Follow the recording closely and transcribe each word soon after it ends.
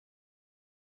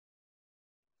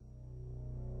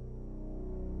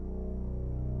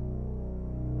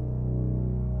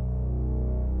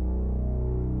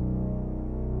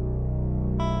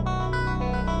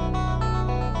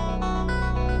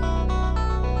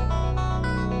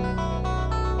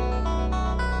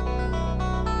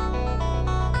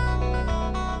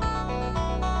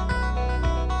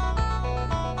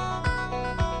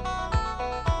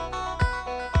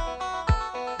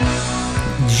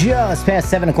Just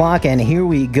past 7 o'clock, and here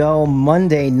we go.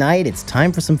 Monday night. It's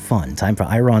time for some fun. Time for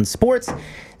Ira on Sports.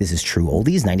 This is True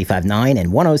Oldies, 95.9 and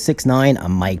 106.9.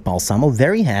 I'm Mike Balsamo.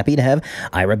 Very happy to have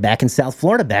Ira back in South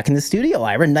Florida, back in the studio.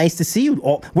 Ira, nice to see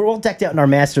you. We're all decked out in our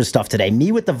Masters stuff today.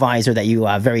 Me with the visor that you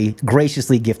very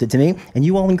graciously gifted to me, and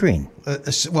you all in green.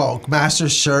 Well,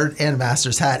 Masters shirt and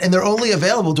Masters hat, and they're only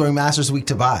available during Masters week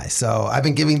to buy. So I've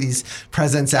been giving these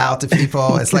presents out to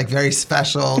people. It's like very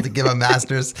special to give them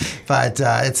Masters, but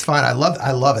it's fun. I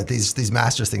love it. These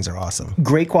Masters things are awesome.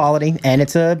 Great quality, and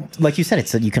it's like you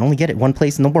said, you can only get it one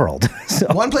place in the world. So.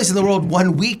 One place in the world,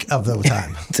 1 week of the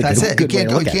time. That's it. You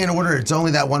can't order. It's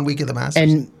only that 1 week of the Masters.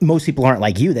 And most people aren't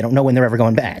like you. They don't know when they're ever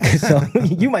going back. So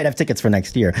you might have tickets for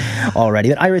next year already.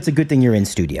 But Ira, it's a good thing you're in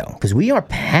studio because we are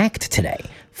packed today.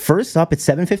 First up at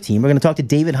 7:15, we're going to talk to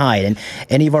David Hyde. And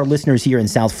any of our listeners here in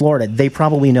South Florida, they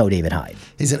probably know David Hyde.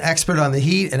 He's an expert on the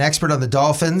Heat, an expert on the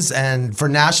Dolphins. And for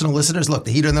national listeners, look,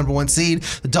 the Heat are the number one seed.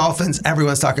 The Dolphins,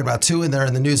 everyone's talking about too, and they're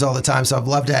in the news all the time. So I've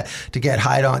loved to get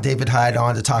David Hyde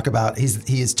on to talk about.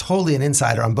 He is totally an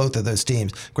insider on both of those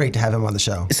teams. Great to have him on the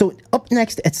show. So up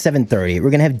next at 7:30, we're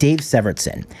going to have Dave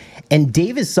Severson. And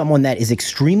Dave is someone that is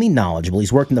extremely knowledgeable.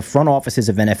 He's worked in the front offices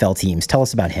of NFL teams. Tell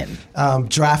us about him.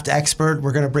 Draft expert.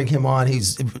 We're going to bring him on.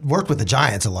 He's worked with the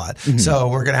Giants a lot. Mm-hmm. So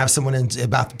we're going to have someone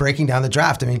about breaking down the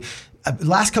draft. I mean,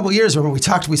 last couple of years, when we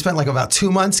spent like about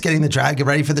 2 months getting the draft, get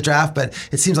ready for the draft. But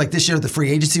it seems like this year the free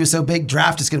agency was so big.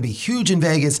 Draft is going to be huge in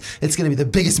Vegas. It's going to be the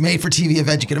biggest made-for-TV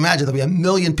event you can imagine. There'll be 1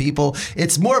 million people.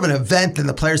 It's more of an event than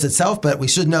the players itself, but we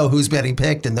should know who's getting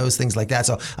picked and those things like that.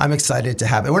 So I'm excited to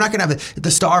have it. We're not going to have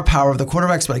the star power of the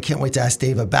quarterbacks, but I can't wait to ask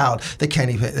Dave about the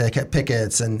Kenny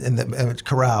Pickett's and the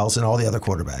Corrals and all the other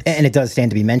quarterbacks. And it does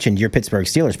stand to be mentioned, your Pittsburgh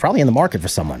Steelers probably in the market for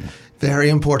someone. Very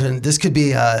important. This could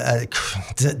be a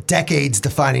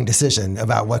decades-defining decision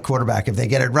about what quarterback. If they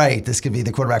get it right, this could be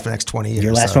the quarterback for the next 20 years.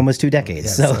 Your last one was 2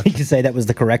 decades, so you can say that was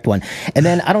the correct one. And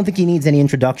then I don't think he needs any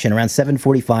introduction. Around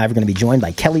 7:45, we're going to be joined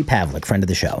by Kelly Pavlik, friend of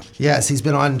the show. Yes, he's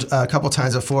been on a couple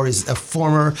times before. He's a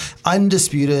former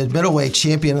undisputed middleweight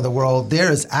champion of the world.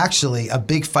 There is actually a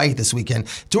big fight this weekend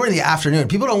during the afternoon.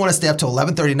 People don't want to stay up till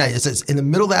 11:30 night. It's in the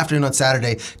middle of the afternoon on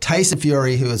Saturday. Tyson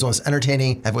Fury, who is one of the most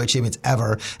entertaining heavyweight champions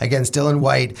ever, against Dylan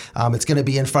White. It's going to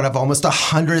be in front of almost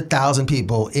 100,000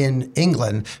 people in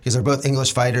England because they're both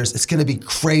English fighters. It's going to be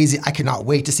crazy. I cannot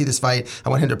wait to see this fight. I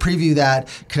want him to preview that.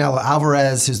 Canelo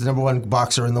Alvarez, who's the number one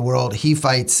boxer in the world, he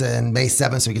fights in May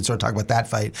 7th, so we can sort of talk about that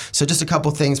fight. So just a couple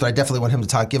things, but I definitely want him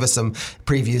to give us some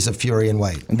previews of Fury and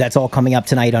White. That's all coming up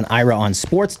tonight on Ira on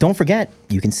Sports. Don't forget,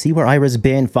 you can see where Ira's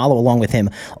been. Follow along with him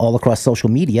all across social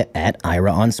media at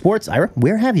Ira on Sports. Ira,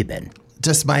 where have you been?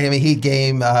 Just Miami Heat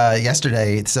game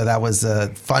yesterday, so that was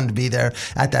fun to be there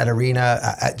at that arena.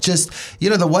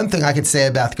 The one thing I could say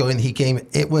about going to the Heat game,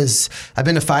 I've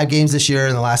been to 5 games this year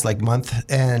in the last month,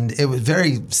 and it was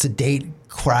very sedate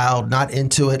crowd, not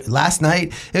into it. Last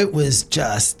night, it was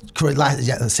just,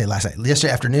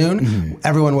 yesterday afternoon,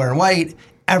 everyone wearing white,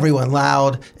 everyone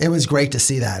loud. It was great to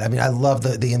see that. I mean, I love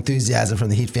the enthusiasm from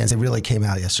the Heat fans. They really came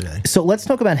out yesterday. So let's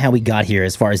talk about how we got here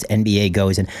as far as NBA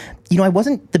goes. And, I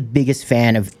wasn't the biggest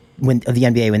fan of the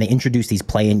NBA when they introduced these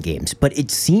play-in games. But it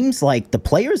seems like the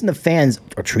players and the fans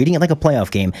are treating it like a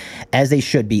playoff game, as they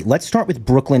should be. Let's start with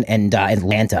Brooklyn and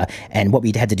Atlanta and what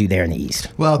we had to do there in the East.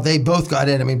 Well, they both got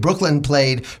in. I mean, Brooklyn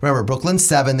played, remember, Brooklyn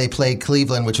 7, they played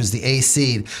Cleveland, which was the A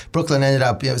seed. Brooklyn ended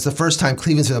up, it was the first time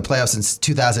Cleveland's been in the playoffs since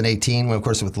 2018, when, of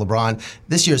course, with LeBron.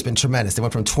 This year has been tremendous. They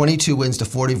went from 22 wins to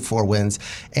 44 wins,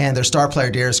 and their star player,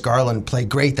 Darius Garland, played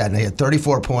great that night. He had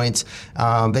 34 points.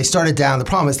 They started down. The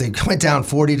problem is they went down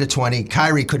 40-20.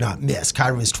 Kyrie could not miss.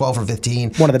 Kyrie was 12 for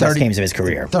 15. One of the best games of his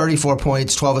career. 34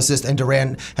 points, 12 assists, and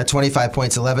Durant had 25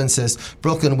 points, 11 assists.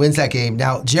 Brooklyn wins that game.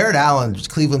 Now, Jared Allen,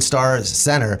 Cleveland Stars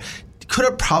center, could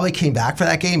have probably came back for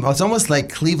that game. It's almost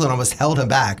like Cleveland almost held him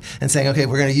back and saying, okay,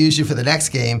 we're going to use you for the next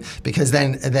game, because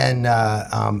then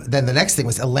the next thing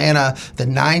was Atlanta, the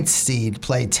 9th seed,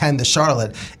 played the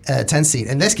Charlotte 10th seed,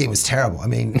 and this game was terrible. I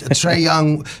mean, Trae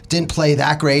Young didn't play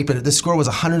that great, but the score was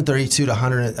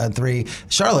 132-103.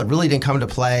 Charlotte really didn't come to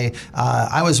play.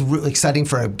 I was really exciting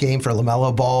for a game for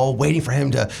LaMelo Ball, waiting for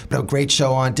him to put a great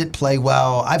show on. Didn't play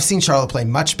well. I've seen Charlotte play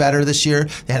much better this year.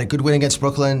 They had a good win against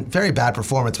Brooklyn. Very bad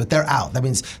performance, but they're out. out. That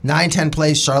means 9-10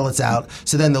 plays, Charlotte's out.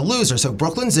 So then the loser. So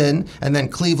Brooklyn's in, and then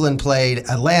Cleveland played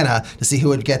Atlanta to see who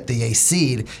would get the A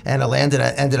seed, and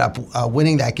Atlanta ended up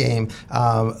winning that game.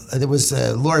 It was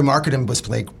Lauri Markkanen was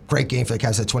played. Great game for the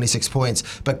Cavs at 26 points.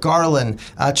 But Garland,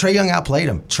 Trae Young outplayed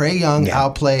him. Trae Young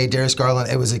outplayed Darius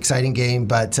Garland. It was an exciting game.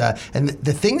 But and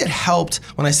the thing that helped,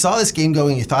 when I saw this game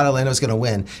going, you thought Atlanta was going to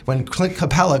win. When Clint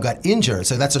Capella got injured,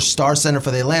 so that's a star center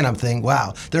for the Atlanta, I'm thinking,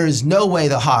 wow, there is no way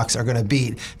the Hawks are going to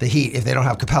beat the Heat if they don't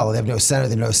have Capella. They have no center,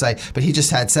 they have no sight. But he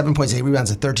just had 7 points, 8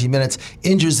 rebounds in 13 minutes,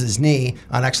 injures his knee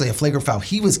on actually a flagrant foul.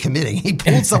 He was committing. He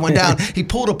pulled someone down. He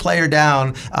pulled a player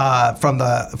down from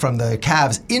the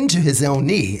Cavs into his own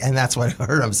knee, and that's what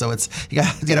hurt him. So you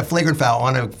got to get a flagrant foul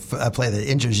on a play that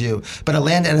injures you. But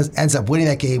Atlanta ends up winning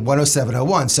that game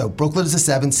 107-101. So Brooklyn is a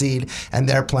 7 seed, and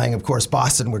they're playing, of course,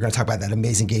 Boston. We're going to talk about that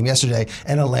amazing game yesterday,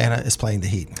 and Atlanta is playing the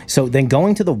Heat. So then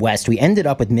going to the West, we ended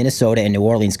up with Minnesota and New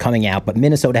Orleans coming out, but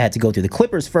Minnesota had to go through the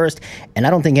Clippers first, and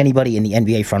I don't think anybody in the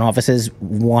NBA front offices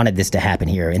wanted this to happen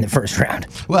here in the first round.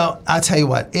 Well, I'll tell you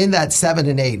what, in that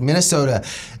 7-8, Minnesota,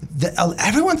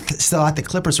 everyone still thought the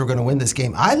Clippers were going to win this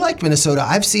game. I liked Minnesota.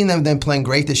 I've seen them playing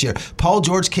great this year. Paul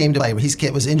George came to play. He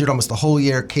was injured almost the whole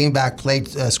year, came back, played,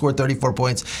 scored 34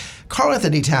 points.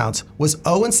 Karl-Anthony Towns was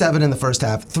 0-7 in the first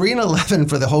half, 3-11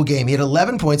 for the whole game. He had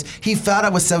 11 points. He fouled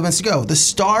out with 7 minutes to go. The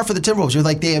star for the Timberwolves, you're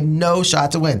like, they have no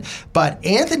shot to win. But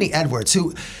Anthony Edwards,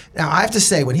 who, now I have to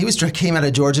say, when he came out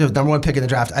of Georgia, number 1 pick in the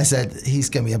draft, I said, he's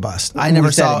going to be a bust. I never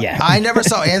saw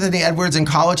Anthony Edwards in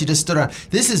college. He just stood around.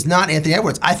 This is not Anthony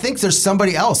Edwards. I think there's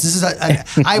somebody else. This is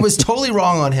I was totally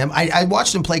wrong on him. I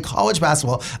watched him play college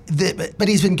basketball, but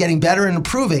he's been getting better and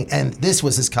improving, and this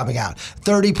was his coming out.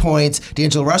 30 points.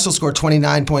 D'Angelo Russell scored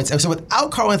 29 points. And so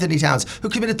without Karl-Anthony Towns, who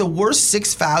committed the worst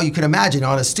 6th foul you could imagine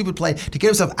on a stupid play to get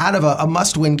himself out of a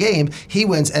must-win game, he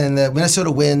wins, and the Minnesota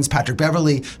wins. Patrick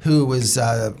Beverley, who was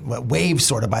waived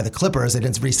sort of by the Clippers, they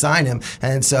didn't re-sign him,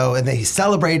 and they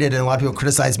celebrated, and a lot of people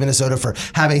criticized Minnesota for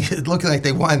looking like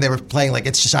they won. They were playing like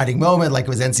it's a shining moment, like it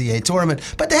was NCAA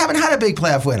tournament, but they haven't had a big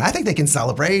playoff win. I think they can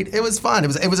celebrate. It was fun.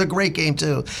 It was a great game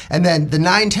too. And then the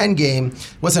 9-10 game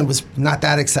was not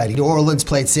that exciting. New Orleans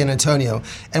played San Antonio,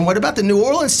 and what about the New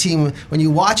Orleans team? When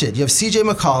you watch it, you have CJ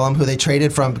McCollum, who they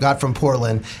got from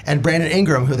Portland, and Brandon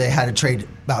Ingram, who they had to trade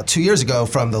about 2 years ago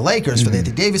from the Lakers for the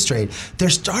Anthony Davis trade. They're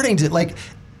starting to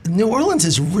New Orleans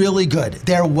is really good.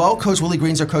 They're well coached. Willie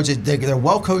Green's their coach. They're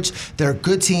well coached. They're a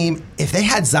good team. If they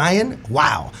had Zion,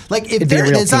 wow! If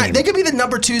they're Zion, they could be the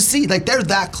number 2 seed. They're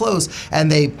that close,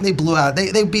 and they blew out.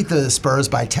 They beat the Spurs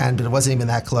by 10, but it wasn't even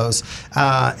that close.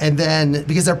 And then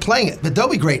because they're playing it, but they'll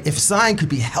be great if Zion could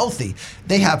be healthy.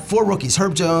 They have 4 rookies: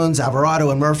 Herb Jones,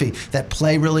 Alvarado, and Murphy that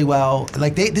play really well.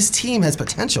 This team has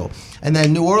potential. And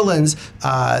then New Orleans.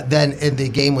 Then in the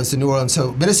game was the New Orleans.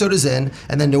 So Minnesota's in,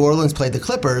 and then New Orleans played the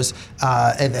Clippers.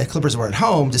 And the Clippers were at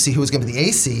home to see who was going to be the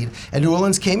A seed. And New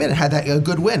Orleans came in and had a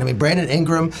good win. I mean, Brandon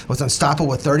Ingram was unstoppable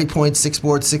with 30 points, 6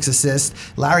 boards, 6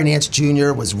 assists. Larry Nance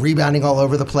Jr. was rebounding all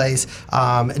over the place.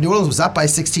 New Orleans was up by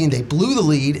 16. They blew the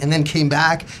lead and then came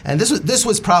back. And this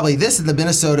was probably in the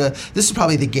Minnesota. This is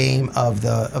probably the game of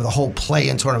the whole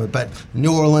play-in tournament. But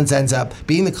New Orleans ends up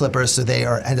being the Clippers, so they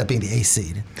end up being the A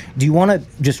seed. Do you want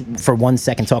to just for 1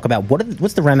 second talk about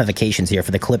what's the ramifications here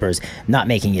for the Clippers not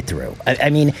making it through? I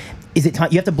mean, is it time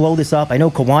you have to blow this up? I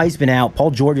know Kawhi's been out. Paul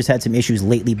George has had some issues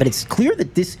lately, but it's clear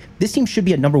that this team should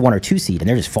be a number 1 or 2 seed, and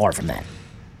they're just far from that.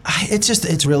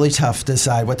 It's really tough to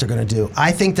decide what they're going to do.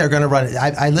 I think they're going to run it.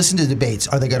 I listened to debates.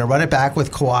 Are they going to run it back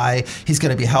with Kawhi? He's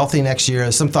going to be healthy next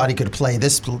year. Some thought he could play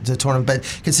the tournament,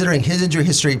 but considering his injury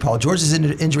history, Paul George's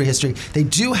injury history, they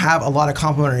do have a lot of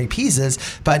complementary pieces,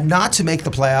 but not to make the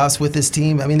playoffs with this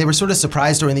team. I mean, they were sort of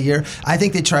surprised during the year. I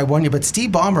think they tried 1 year, but Steve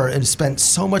Ballmer has spent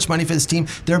so much money for this team.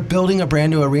 They're building a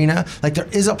brand new arena. There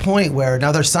is a point where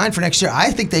now they're signed for next year. I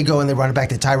think they go and they run it back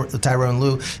to Tyronn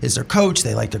Lue is their coach.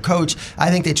 They like their coach. I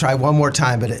think they try one more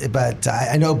time. But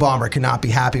I know Ballmer cannot be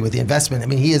happy with the investment. I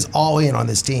mean, he is all in on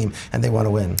this team, and they want to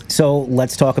win. So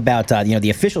let's talk about the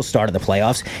official start of the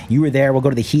playoffs. You were there. We'll go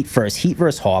to the Heat first. Heat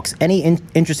versus Hawks. Any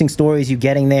interesting stories? You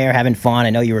getting there, having fun? I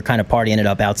know you were kind of partying it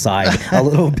up outside a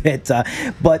little bit,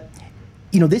 but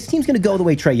this team's going to go the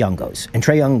way Trae Young goes, and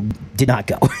Trae Young did not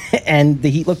go, and the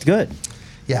Heat looked good.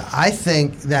 Yeah, I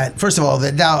think that, first of all,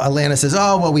 that now Atlanta says,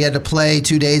 oh, well, we had to play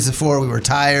 2 days before, we were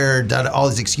tired, all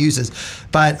these excuses.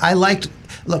 But I liked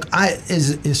look,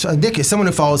 Nick is someone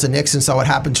who follows the Knicks and saw what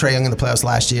happened to Trae Young in the playoffs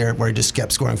last year, where he just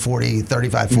kept scoring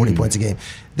 35, 40 points a game.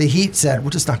 The Heat said, we're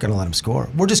just not going to let him score.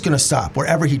 We're just going to stop.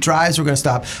 Wherever he drives, we're going to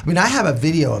stop. I mean, I have a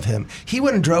video of him. He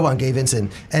went and drove on Gabe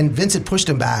Vincent, and Vincent pushed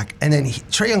him back, and then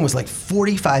Trae Young was like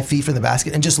 45 feet from the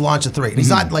basket and just launched a three. And he's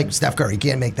not like Steph Curry. He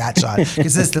can't make that shot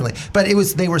consistently. But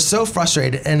they were so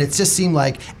frustrated, and it just seemed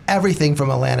like everything from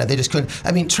Atlanta, they just couldn't.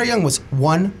 I mean, Trae Young was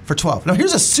 1 for 12. Now,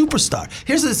 here's a superstar.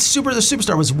 The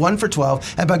superstar was 1 for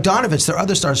 12, and Bogdanovich, their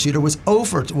other star shooter, was 0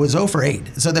 for 8.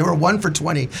 So they were 1 for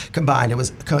 20 combined. It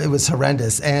was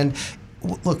horrendous. And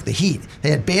look, the Heat,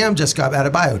 they had Bam just got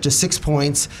Adebayo, just 6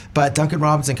 points, but Duncan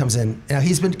Robinson comes in. Now,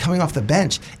 he's been coming off the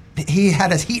bench. He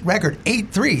had a Heat record, 8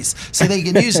 threes. So they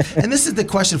can use, and this is the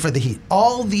question for the Heat.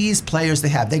 All these players they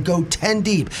have, they go 10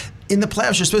 deep. In the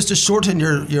playoffs, you're supposed to shorten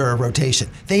your rotation.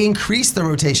 They increase the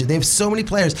rotation. They have so many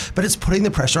players, but it's putting the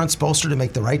pressure on Spoelstra to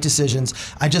make the right decisions.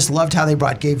 I just loved how they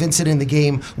brought Gabe Vincent in the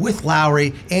game with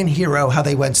Lowry and Hero, how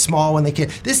they went small when they can.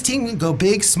 This team can go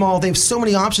big, small. They have so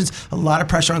many options. A lot of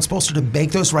pressure on Spoelstra to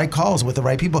make those right calls with the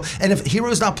right people. And if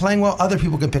Hero's not playing well, other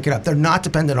people can pick it up. They're not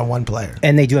dependent on one player.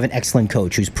 And they do have an excellent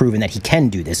coach who's proven that he can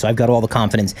do this. So I've got all the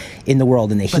confidence in the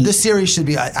world in the Heat. But this series should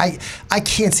be, I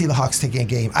can't see the Hawks taking a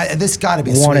game. This got to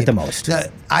be a sweep. One at the most.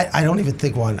 I don't even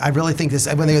think one. I really think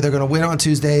this, when they're going to win on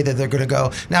Tuesday, that they're going to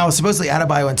go. Now, supposedly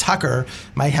Adebayo and Tucker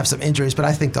might have some injuries, but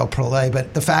I think they'll play.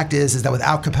 But the fact is that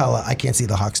without Capella, I can't see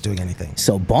the Hawks doing anything.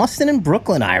 So Boston and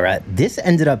Brooklyn, Ira, this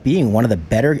ended up being one of the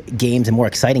better games and more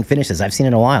exciting finishes I've seen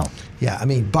in a while. Yeah, I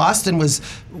mean, Boston was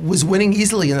winning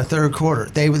easily in the third quarter.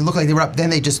 They would look like they were up,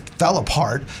 then they just fell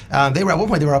apart. They were at one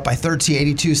point, they were up by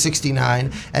 13,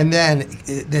 82-69, and then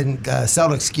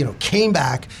Celtics, came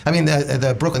back. I mean,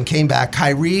 the Brooklyn came back.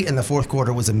 Kyrie in the fourth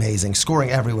quarter was amazing, scoring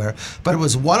everywhere. But it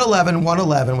was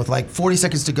 111 with like 40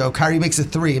 seconds to go. Kyrie makes a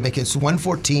three, and makes it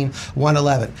 114-111.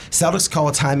 Celtics call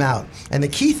a timeout, and the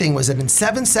key thing was that in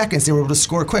 7 seconds they were able to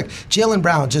score quick. Jaylen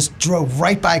Brown just drove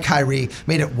right by Kyrie,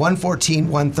 made it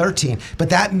 114-113. But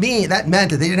that meant that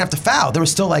they didn't have to foul. There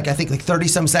was still like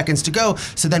 30-some seconds to go.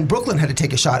 So then Brooklyn had to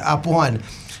take a shot up one.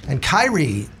 And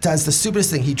Kyrie does the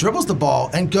stupidest thing. He dribbles the ball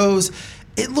and goes.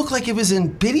 It looked like it was in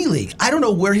Biddy League. I don't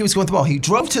know where he was going with the ball. He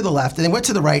drove to the left and then went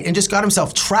to the right and just got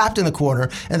himself trapped in the corner.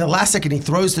 And the last second he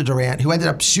throws to Durant, who ended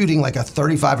up shooting like a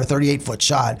 35 or 38 foot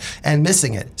shot and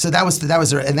missing it. So that was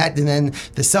their, and then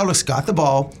the Celtics got the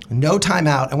ball, no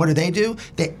timeout. And what do?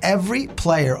 Every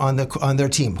player on their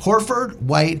team, Horford,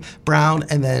 White, Brown,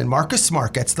 and then Marcus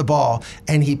Smart gets the ball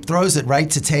and he throws it right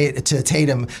to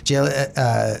Tatum,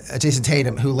 Jason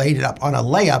Tatum, who laid it up on a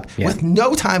layup with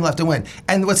no time left to win.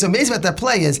 And what's amazing about that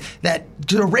play is that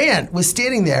Durant was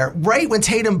standing there right when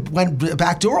Tatum went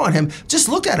backdoor on him, just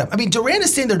looked at him. I mean, Durant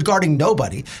is standing there guarding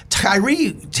nobody.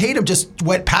 Tatum just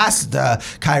went past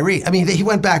Kyrie. I mean, he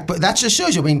went back, but that just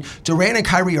shows you. I mean, Durant and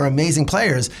Kyrie are amazing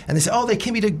players, and they say, they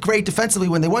can be great defensively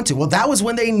when they want to. Well, that was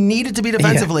when they needed to be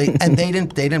defensively, and they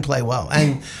didn't play well.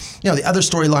 And the other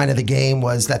storyline of the game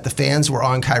was that the fans were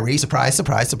on Kyrie, surprise,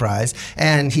 surprise, surprise,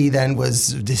 and he then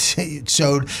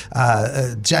showed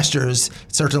gestures,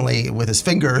 certainly with his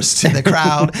fingers, to the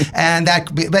crowd.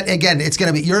 But again, it's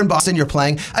going to be, you're in Boston, you're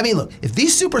playing. I mean, look, if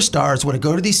these superstars want to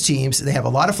go to these teams, they have a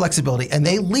lot of flexibility, and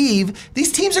they leave,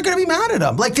 these teams are going to be mad at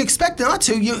them. Like, to expect not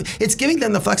to, it's giving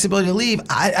them the flexibility to leave.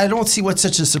 I don't see what's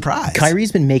such a surprise.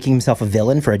 Kyrie's been making himself a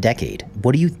villain for a decade.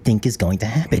 What do you think is going to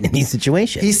happen in these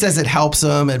situations? He says it helps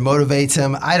him and motivates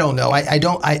him. I don't know.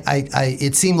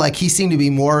 It seemed like he seemed to be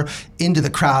more into the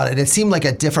crowd, and it seemed like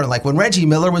a different, like when Reggie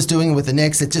Miller was doing it with the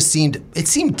Knicks, it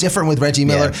seemed different with Reggie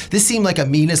Miller. Yeah. This seemed like a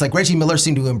meanness, like Reggie Miller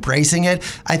seemed to be embracing it.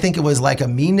 I think it was like a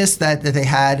meanness that they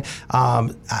had.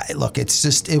 But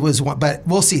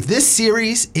we'll see. This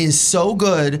series is so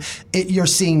good. You're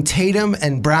seeing Tatum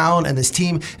and Brown and this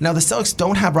team. Now, the Celtics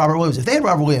don't have Robert Williams. If they had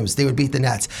Robert Williams, they would beat the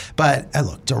Nets. But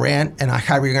look, Durant and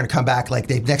Kyrie are going to come back like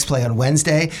they next play on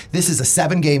Wednesday. This is a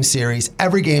 7-game series.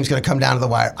 Every game's going to come down to the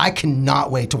wire. I cannot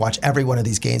wait to watch every one of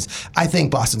these games. I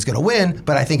think Boston's going to win,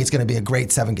 but I think it's going to be a great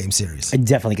 7-game series. I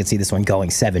definitely could see this one going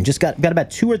 7. Just got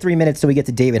about 2 or 3 minutes till we get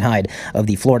to David Hyde of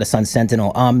the Florida Sun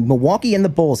Sentinel. Milwaukee and the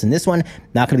Bulls. In this one,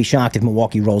 not going to be shocked if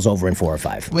Milwaukee rolls over in 4 or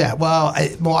 5. Yeah, well,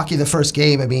 Milwaukee, the first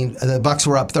game, I mean, the Bucks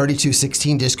were up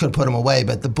 32-16, just couldn't put them away,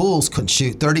 but the Bulls couldn't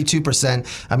shoot,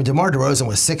 32%. I mean, DeMar DeRozan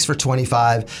was 6 for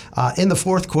 25. In the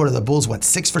fourth quarter, the Bulls went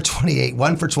 6 for 28,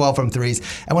 1 for 12 from threes.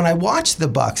 And when I watched the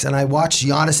Bucks, and I watched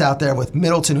Giannis out there with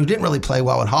Middleton, who didn't really play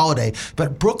well at Holiday,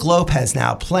 but Brook Lopez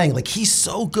now playing, like, he's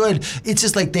so good. It's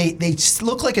just like they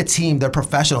look like a team. They're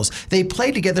professionals. They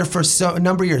played together for a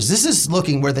number of years. This is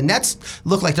looking where the Nets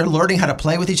look like they're learning how to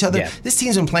play with each other. Yeah. This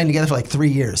team's been playing together for like 3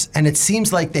 years, and it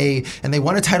seems like they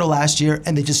won a title last year,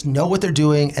 and they just know what they're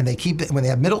doing, and they keep it when they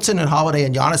have Middleton and Holiday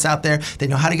and Giannis out there. They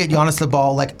know how to get Giannis the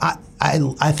ball. Like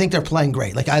I think they're playing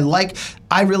great. Like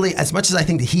I really, as much as I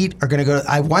think the Heat are going to go,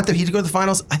 I want the Heat to go to the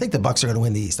finals. I think the Bucks are going to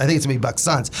win the East. I think it's going to be Bucks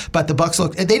Suns, but the Bucks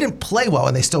they didn't play well,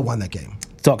 and they still won that game.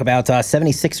 Talk about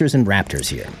 76ers and Raptors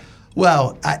here.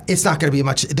 Well, it's not going to be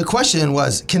much. The question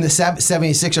was, can the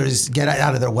 76ers get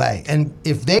out of their way? And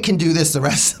if they can do this the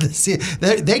rest of the season,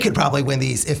 they could probably win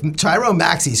these. If Tyrone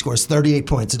Maxey scores 38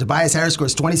 points, and Tobias Harris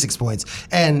scores 26 points,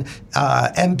 and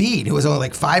Embiid, who was only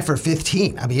like 5 for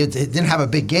 15, I mean, it didn't have a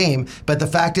big game, but the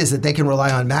fact is that they can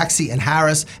rely on Maxey and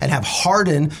Harris and have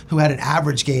Harden, who had an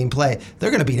average game play.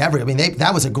 They're going to beat everybody. I mean,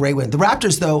 that was a great win. The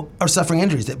Raptors, though, are suffering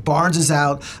injuries. That Barnes is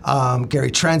out,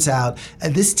 Gary Trent's out.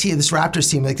 And this Raptors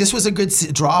team, like this was a good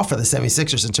draw for the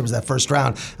 76ers in terms of that first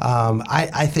round.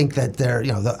 I think that they're,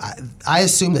 I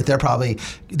assume that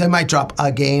they might drop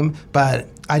a game, but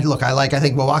I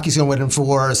think Milwaukee's going to win in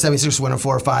 4, 76ers win in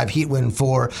 4 or 5, Heat win in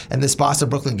 4, and this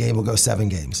Boston-Brooklyn game will go 7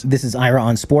 games. This is Ira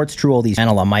on Sports, True Oldies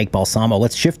channel. I'm Mike Balsamo.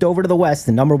 Let's shift over to the West.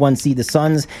 The number 1 seed, the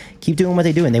Suns, keep doing what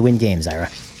they do, and they win games, Ira.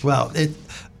 Well,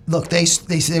 look, they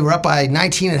were up by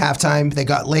 19 at halftime. They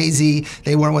got lazy.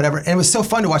 They weren't whatever. And it was so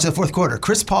fun to watch the fourth quarter.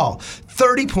 Chris Paul,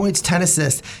 30 points, 10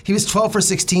 assists. He was 12 for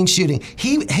 16 shooting.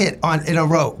 He hit in a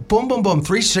row. Boom, boom, boom.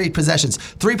 3 straight possessions.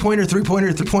 Three-pointer,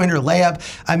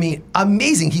 layup. I mean,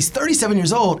 amazing. He's 37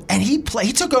 years old, and he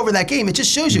took over that game. It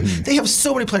just shows you they have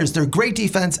so many players. They're great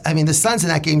defense. I mean, the Suns in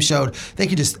that game showed they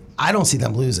could I don't see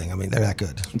them losing. I mean, they're that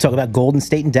good. Talk about Golden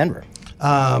State and Denver.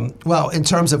 Well, in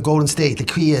terms of Golden State, the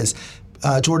key is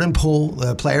Jordan Poole,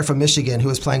 the player from Michigan who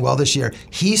was playing well this year,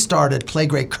 he played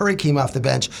great. Curry came off the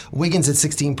bench. Wiggins at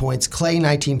 16 points. Clay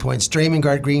 19 points.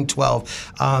 Draymond Green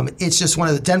 12. It's just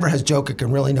Denver has Jokic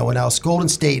and really no one else. Golden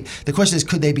State, the question is,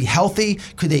 could they be healthy?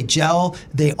 Could they gel?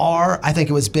 They are. I think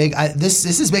it was big. This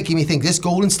is making me think this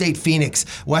Golden State Phoenix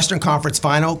Western Conference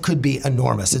final could be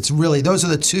enormous. It's really, those are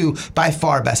the 2 by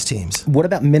far best teams. What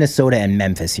about Minnesota and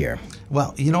Memphis here?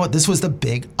 Well, you know what? This was the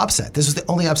big upset. This was the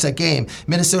only upset game.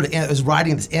 Minnesota was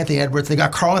riding this Anthony Edwards. They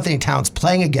got Karl Anthony Towns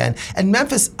playing again. And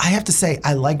Memphis, I have to say,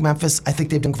 I like Memphis. I think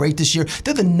they've been great this year.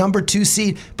 They're the number 2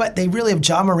 seed, but they really have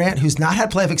Ja Morant, who's not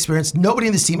had playoff experience. Nobody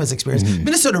in this team has experience.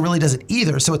 Minnesota really doesn't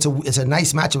either, so it's a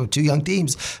nice matchup of 2 young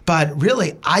teams. But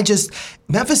really,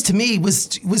 Memphis to me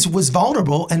was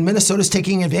vulnerable, and Minnesota's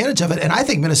taking advantage of it. And I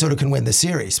think Minnesota can win the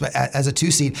series, but as a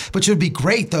 2 seed. Which would be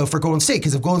great though for Golden State,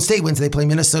 because if Golden State wins, they play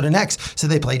Minnesota next. So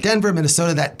they play Denver,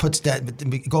 Minnesota. That puts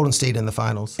Golden State in the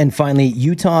finals. And finally,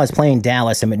 Utah is playing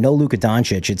Dallas, and with no Luka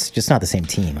Doncic, it's just not the same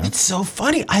team. Huh? It's so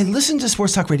funny. I listened to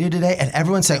Sports Talk Radio today, and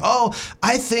everyone's saying, "Oh,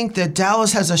 I think that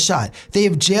Dallas has a shot." They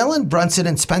have Jalen Brunson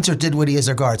and Spencer Dinwiddie as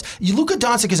their guards. Luka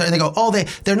Doncic is there. They go, "Oh,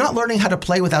 they're not learning how to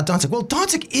play without Doncic." Well,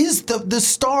 Doncic is the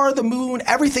star, the moon,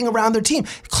 everything around their team.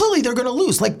 Clearly, they're going to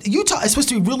lose. Like Utah is supposed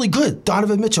to be really good.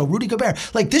 Donovan Mitchell, Rudy Gobert.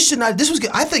 Like this was good.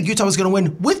 I think Utah was going to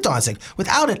win with Doncic.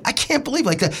 Without it, I can't believe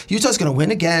Utah's going to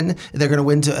win again. They're going to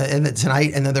win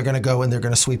tonight, and then they're going to go and they're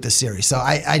going to sweep the series. So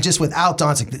I just, without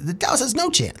Doncic, Dallas has no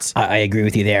chance. I agree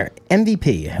with you there.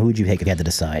 MVP, who would you pick if you had to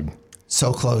decide?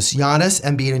 So close. Giannis,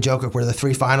 Embiid, and Jokic were the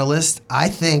 3 finalists. I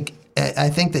think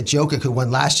that Jokic, who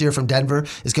won last year from Denver,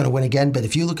 is going to win again. But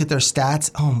if you look at their stats,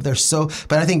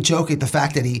 but I think Jokic, the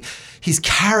fact that he's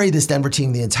carried this Denver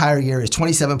team the entire year, is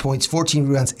 27 points, 14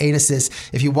 rebounds, 8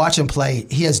 assists. If you watch him play,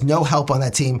 he has no help on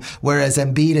that team, whereas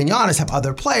Embiid and Giannis have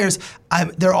other players.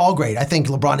 They're all great. I think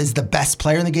LeBron is the best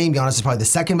player in the game. Giannis is probably the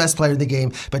second best player in the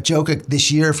game. But Jokic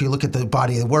this year, if you look at the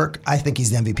body of the work, I think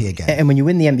he's the MVP again. And when you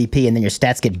win the MVP and then your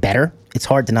stats get better, it's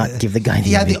hard to not give the guy the MVP.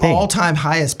 He had the all-time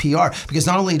highest PR, because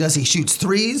not only does he shoots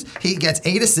threes, he gets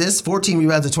 8 assists, 14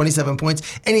 rebounds, and 27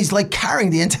 points, and he's like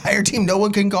carrying the entire team. No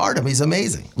one can guard him. He's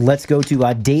amazing. Let's go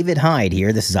to David Hyde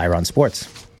here. This is Ira on Sports.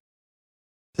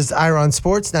 This is Ira on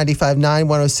Sports, 95.9,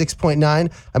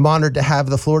 106.9. I'm honored to have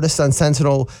the Florida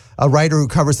Sun-Sentinel, a writer who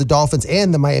covers the Dolphins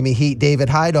and the Miami Heat, David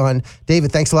Hyde, on.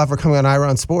 David, thanks a lot for coming on Ira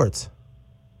on Sports.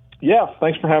 Yeah,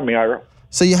 thanks for having me, Ira.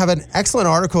 So you have an excellent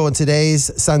article in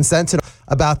today's Sun-Sentinel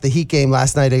about the Heat game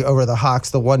last night over the Hawks,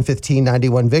 the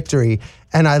 115-91 victory.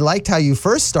 And I liked how you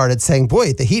first started saying,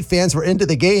 boy, the Heat fans were into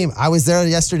the game. I was there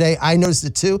yesterday. I noticed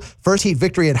it too. First Heat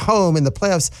victory at home in the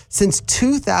playoffs since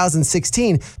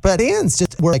 2016. But fans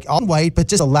just were like all white, but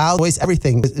just a loud voice,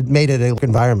 everything. It made it an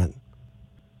environment.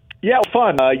 Yeah, it was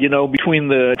fun. Between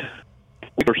the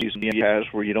season the NBA has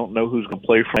where you don't know who's going to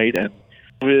play for night, and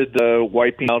COVID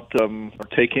wiping out or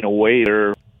taking away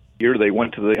their year, they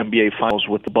went to the NBA Finals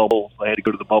with the bubble. They had to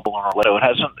go to the bubble in Orlando.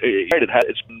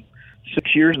 It's been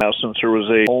 6 years now since there was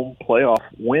a home playoff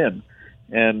win,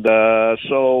 And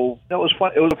so that was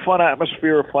fun. It was a fun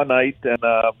atmosphere, a fun night, and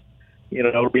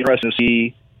it'll be interesting to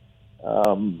see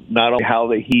not only how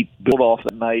the Heat build off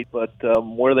that night, but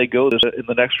where they go in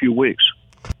the next few weeks.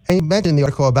 And you mentioned in the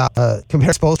article about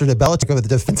comparing Spoelstra to Belichick with the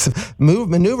defensive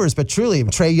maneuvers, but truly,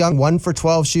 Trae Young 1 for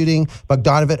 12 shooting,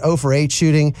 Bogdanovic 0 for 8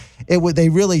 shooting.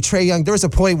 Trae Young. There was a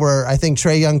point where I think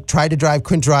Trae Young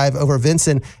couldn't drive over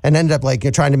Vincent, and ended up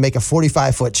trying to make a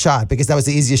 45-foot shot because that was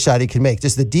the easiest shot he could make.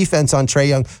 Just the defense on Trae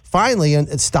Young finally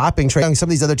and stopping Trae Young. Some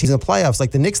of these other teams in the playoffs, like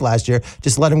the Knicks last year,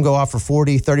 just let him go off for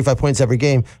 40, 35 points every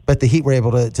game, but the Heat were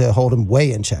able to hold him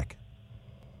way in check.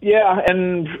 Yeah,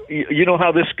 and you know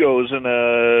how this goes in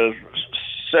a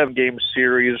 7-game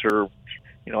series, or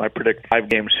I predict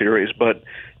 5-game series. But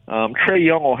Trae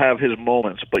Young will have his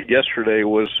moments. But yesterday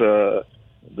was the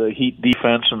Heat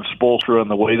defense and Spoelstra and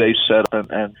the way they set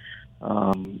up and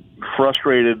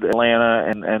frustrated Atlanta.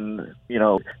 And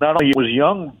not only was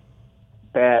Young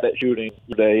bad at shooting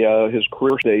today, his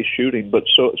career day shooting, but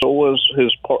so was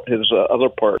his other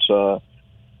parts,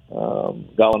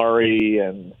 Gallinari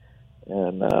and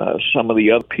some of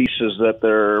the other pieces that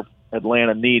their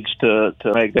Atlanta needs to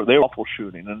make their awful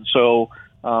shooting. And so,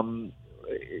 game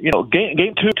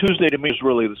 2 Tuesday to me is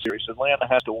really the series. Atlanta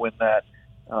has to win that.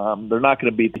 They're not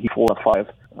going to beat the Heat 4 or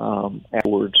 5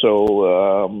 afterwards.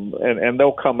 So, and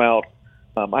they'll come out.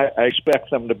 I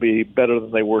expect them to be better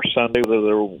than they were Sunday. Whether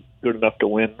they're good enough to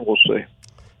win, we'll see.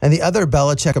 And the other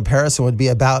Belichick comparison would be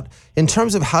about, in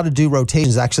terms of how to do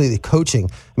rotations, actually the coaching.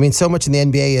 I mean, so much in the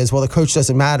NBA is, well, the coach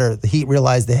doesn't matter. The Heat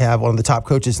realize they have one of the top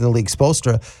coaches in the league,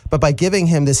 Spoelstra. But by giving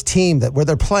him this team where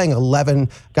they're playing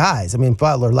 11 guys, I mean,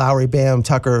 Butler, Lowry, Bam,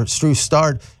 Tucker, Strus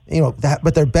start,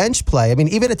 but their bench play, I mean,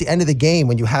 even at the end of the game,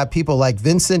 when you have people like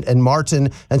Vincent and Martin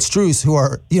and Strus, who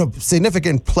are,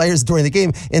 significant players during the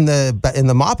game in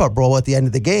the mop-up role at the end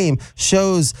of the game,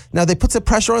 shows, now they put some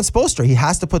pressure on Spoelstra. He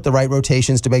has to put the right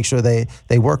rotations to make sure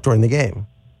they work during the game.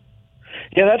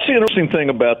 Yeah, that's the interesting thing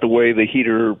about the way the Heat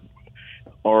are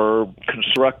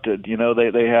constructed.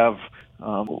 They have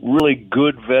really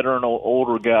good veteran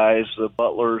older guys, the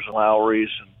Butlers and Lowrys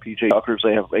and P.J. Tuckers.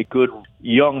 They have a good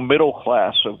young middle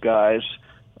class of guys,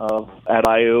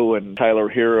 Adebayo and Tyler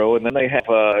Hero, and then they have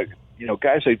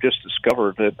guys they've just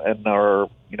discovered and are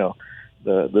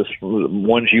the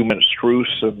ones you mentioned,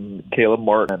 Strus and Caleb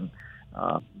Martin,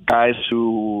 and guys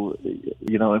who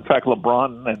in fact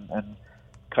LeBron and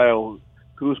Kyle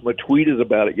Kuzma tweeted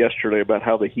about it yesterday about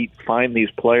how the Heat find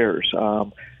these players.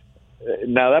 Now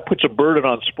that puts a burden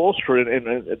on Spoelstra, and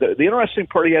the interesting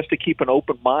part, he has to keep an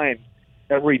open mind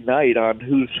every night on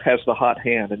who has the hot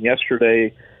hand. And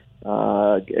yesterday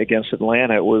against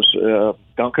Atlanta, it was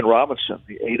Duncan Robinson,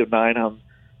 the 8 of 9 on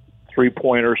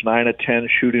 3-pointers, 9 of 10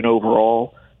 shooting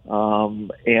overall,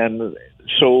 and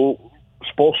so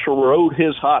Spoelstra rode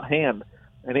his hot hand,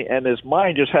 and his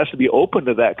mind just has to be open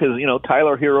to that because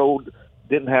Tyler Hero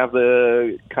didn't have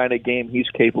the kind of game he's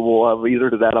capable of, either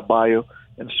did Adebayo.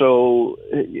 And so,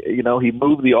 he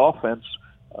moved the offense,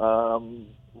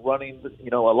 running,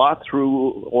 a lot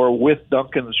through or with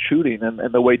Duncan's shooting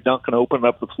and the way Duncan opened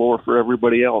up the floor for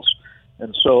everybody else.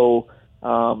 And so,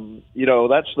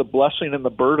 that's the blessing and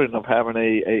the burden of having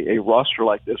a roster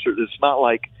like this. It's not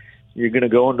like you're going to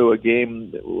go into a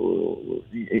game,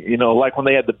 like when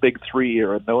they had the big 3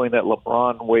 era, knowing that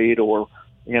LeBron, Wade, or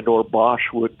Bosh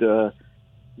would,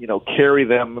 carry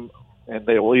them, and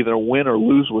they will either win or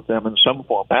lose with them in some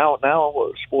form. Now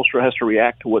Spoelstra has to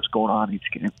react to what's going on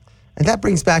each game. And that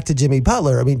brings back to Jimmy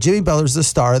Butler. I mean, Jimmy Butler's the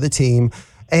star of the team,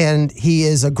 and he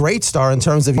is a great star in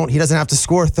terms of he doesn't have to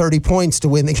score 30 points to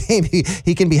win the game.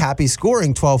 He can be happy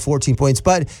scoring 12, 14 points,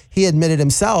 but he admitted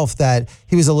himself that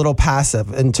he was a little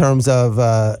passive in terms of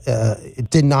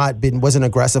wasn't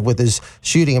aggressive with his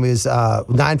shooting. I mean, he was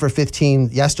 9 for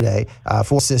 15 yesterday,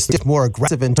 4 assists, more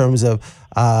aggressive in terms of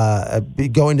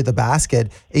going to the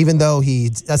basket, even though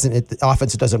the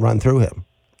offense doesn't run through him.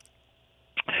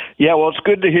 Yeah, well, it's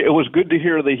good to hear. It was good to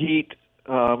hear the Heat.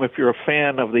 If you're a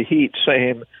fan of the Heat,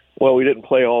 saying, "Well, we didn't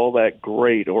play all that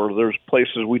great," or "There's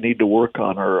places we need to work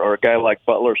on," or a guy like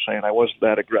Butler saying, "I wasn't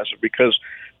that aggressive," because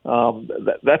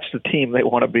that's the team they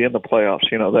want to be in the playoffs.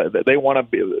 They want to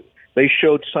be. They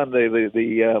showed Sunday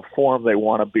the form they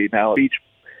want to be. Now, each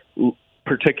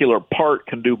particular part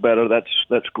can do better.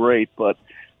 That's great, but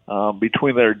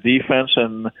between their defense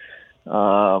and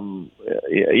you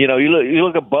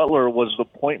look at Butler was the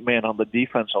point man on the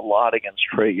defense a lot against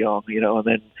Trae Young, and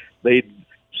then they'd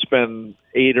spend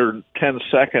 8 or 10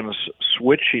 seconds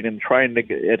switching and trying to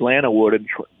get Atlanta would and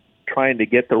trying to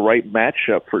get the right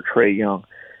matchup for Trae Young.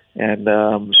 And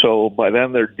so by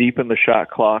then they're deep in the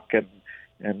shot clock, and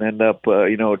and end up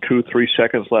 2-3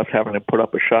 seconds left having to put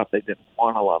up a shot they didn't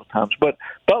want a lot of times. But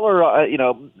Butler,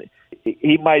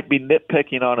 he might be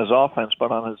nitpicking on his offense,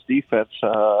 but on his defense,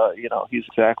 he's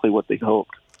exactly what they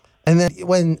hoped. And then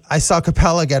when I saw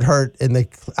Capella get hurt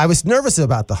I was nervous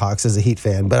about the Hawks as a Heat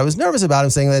fan, but I was nervous about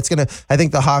him saying that I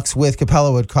think the Hawks with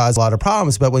Capella would cause a lot of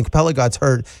problems. But when Capella got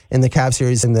hurt in the Cavs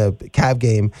series, in the Cav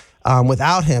game,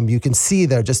 without him, you can see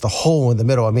there just a hole in the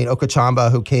middle. I mean,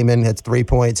 Okechamba, who came in, hits 3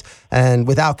 points, and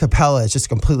without Capella, it's just a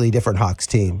completely different Hawks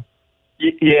team.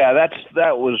 Yeah,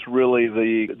 that was really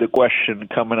the question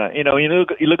coming out. You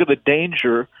look at the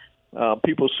danger.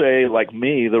 People say, like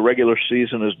me, the regular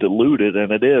season is diluted,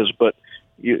 and it is. But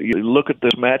you look at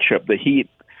this matchup, the Heat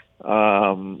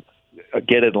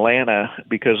get Atlanta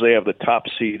because they have the top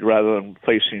seed rather than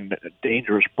facing a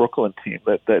dangerous Brooklyn team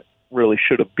that really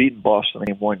should have beaten Boston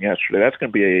Game 1 yesterday. That's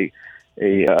going to be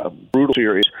a brutal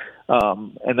series.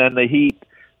 And then the Heat.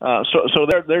 So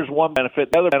there's one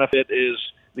benefit. The other benefit is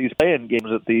these play-in games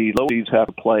that the low seeds have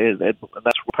to play, and that's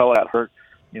where Capella got hurt.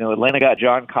 Atlanta got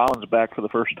John Collins back for the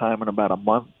first time in about a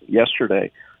month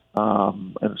yesterday,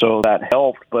 and so that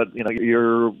helped. But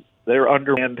they're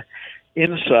undermanned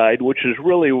inside, which is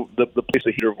really the place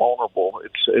the Heat are vulnerable.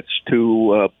 It's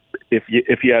to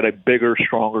if you had a bigger,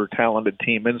 stronger, talented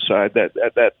team inside that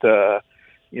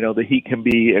the Heat can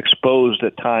be exposed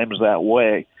at times that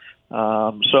way.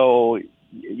 So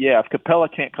yeah, if Capella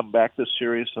can't come back this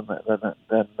series, then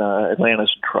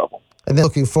Atlanta's in trouble. And then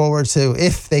looking forward to,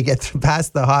 if they get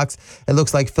past the Hawks, it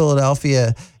looks like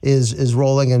Philadelphia is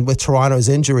rolling, and with Toronto's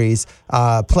injuries,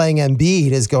 playing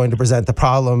Embiid is going to present the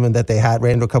problem and that they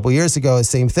ran into a couple years ago.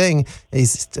 Same thing.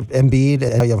 He's Embiid,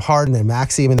 and you have Harden and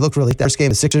Maxey. I mean, it looked really, first game,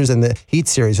 the Sixers and the Heat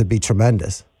series would be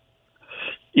tremendous.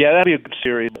 Yeah, that'd be a good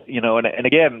series. And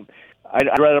again,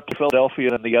 I'd rather play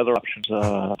Philadelphia than the other options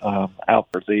out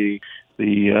there.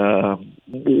 The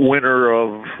winner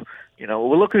of,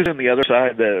 look who's on the other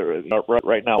side there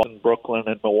right now in Brooklyn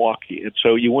and Milwaukee. And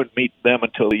so you wouldn't meet them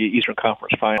until the Eastern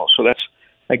Conference Finals. So that's,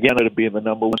 again, it'd be in the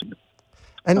number one.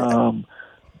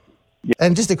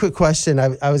 And just a quick question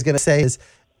I was going to say is,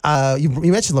 you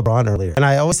mentioned LeBron earlier, and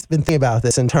I always been thinking about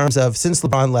this in terms of, since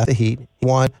LeBron left the Heat, he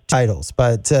won titles,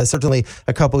 but certainly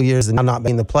a couple of years and now not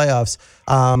making the playoffs.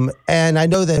 And I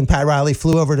know that when Pat Riley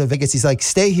flew over to Vegas, he's like,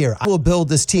 stay here. I will build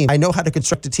this team. I know how to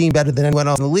construct a team better than anyone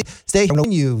else in the league. Stay here. I'm going to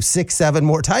win you 6-7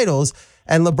 more titles.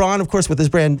 And LeBron, of course, with his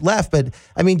brand left. But,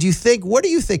 I mean, what do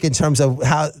you think in terms of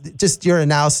how, just your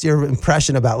analysis, your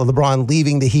impression about LeBron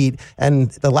leaving the Heat and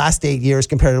the last 8 years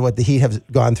compared to what the Heat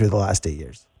have gone through the last 8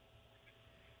 years?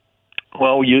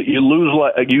 Well, you lose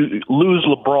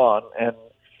LeBron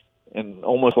and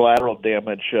almost lateral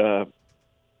damage.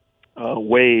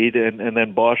 Wade and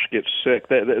then Bosh gets sick.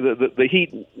 The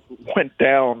Heat went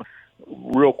down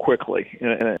real quickly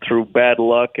through bad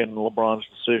luck and LeBron's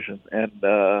decision.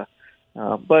 And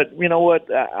but you know what?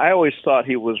 I always thought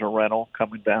he was a rental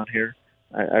coming down here.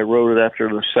 I wrote it after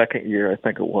the second year, I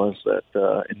think it was, that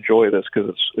enjoy this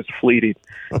because it's fleeting,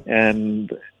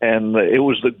 and it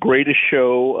was the greatest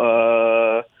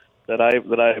show that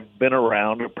I've been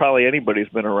around, or probably anybody's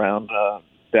been around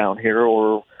down here,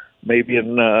 or maybe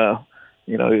in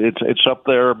it's up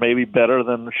there, maybe better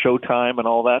than Showtime and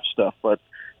all that stuff. But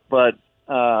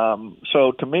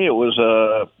so to me it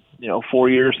was 4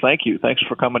 years. Thanks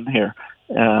for coming here.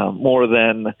 More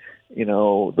than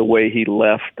the way he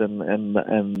left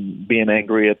and being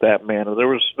angry at that manner. There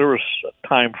was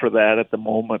time for that at the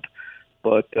moment,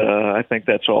 but I think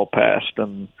that's all past.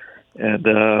 And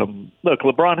look,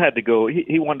 LeBron had to go.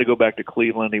 He wanted to go back to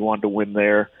Cleveland. He wanted to win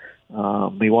there. He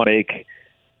wanted to make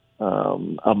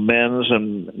amends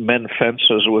and mend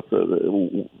fences with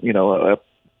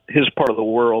his part of the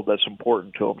world that's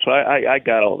important to him. So I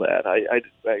got all that. I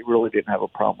really didn't have a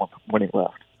problem when he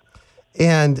left.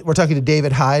 And we're talking to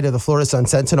David Hyde of the Florida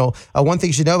Sun-Sentinel. One thing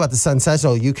you should know about the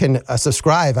Sun-Sentinel, you can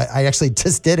subscribe. I actually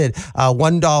just did it,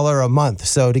 $1 a month.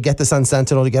 So to get the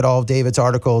Sun-Sentinel, to get all of David's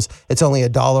articles, it's only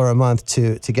 $1 a month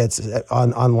to get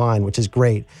online, which is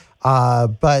great.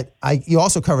 But you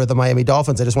also cover the Miami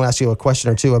Dolphins. I just want to ask you a question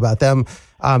or two about them.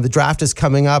 The draft is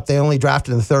coming up. They only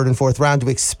drafted in the 3rd and 4th round. Do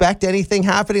we expect anything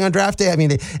happening on draft day? I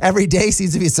mean, every day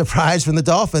seems to be a surprise from the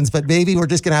Dolphins, but maybe we're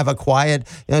just going to have a quiet,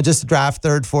 just draft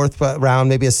 3rd, 4th round,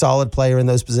 maybe a solid player in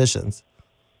those positions.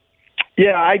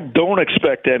 Yeah, I don't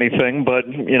expect anything, but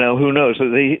who knows?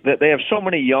 They have so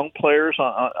many young players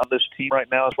on this team right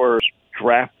now as far as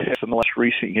draft picks in the last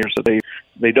recent years that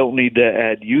they don't need to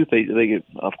add youth. They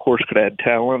of course could add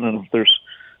talent, and if there's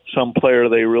some player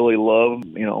they really love,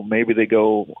 maybe they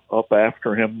go up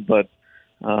after him. But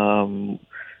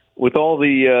with all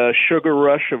the sugar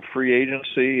rush of free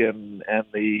agency and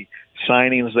the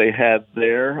signings they had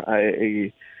there.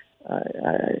 I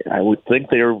would think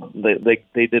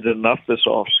they did enough this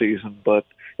offseason, but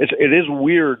it is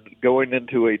weird going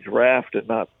into a draft and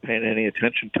not paying any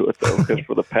attention to it, though, because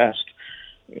for the past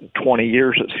 20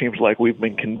 years it seems like we've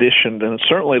been conditioned, and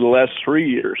certainly the last 3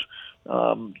 years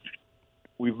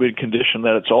we've been conditioned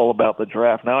that it's all about the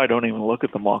draft. Now I don't even look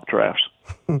at the mock drafts.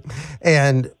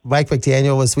 And Mike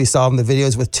McDaniel, we saw him in the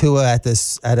videos with Tua at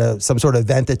some sort of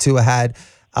event that Tua had.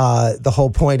 The whole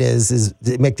point is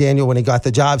McDaniel, when he got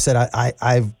the job, said,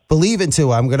 I believe in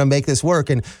Tua. I'm going to make this work.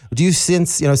 And do you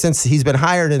since he's been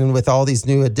hired and with all these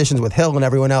new additions with Hill and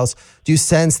everyone else, do you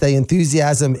sense the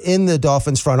enthusiasm in the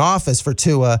Dolphins front office for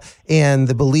Tua and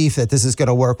the belief that this is going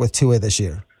to work with Tua this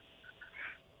year?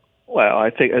 Well, I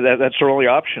think that's their only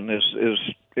option is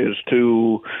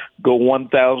to go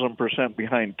 1,000%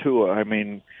 behind Tua. I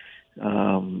mean,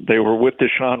 they were with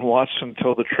Deshaun Watson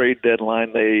until the trade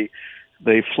deadline.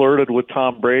 They flirted with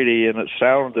Tom Brady, and it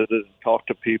sounded and talked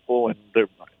to people, and they're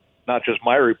not just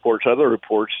my reports, other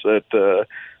reports that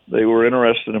they were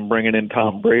interested in bringing in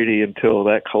Tom Brady until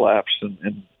that collapsed,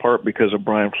 in part because of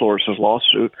Brian Flores'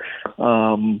 lawsuit.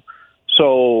 But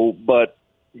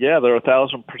yeah, they're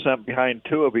 1,000% behind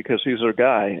Tua because he's their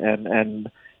guy, and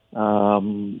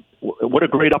what a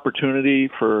great opportunity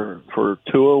for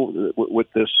Tua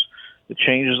with this. The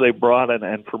changes they brought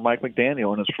and for Mike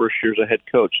McDaniel in his first year as a head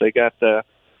coach. They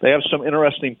have some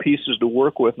interesting pieces to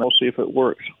work with, and we'll see if it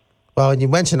works. Well, and you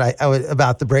mentioned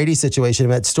about the Brady situation.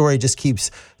 That story just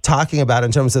keeps talking about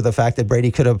in terms of the fact that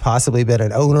Brady could have possibly been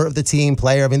an owner of the team,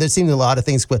 player. I mean, there seemed a lot of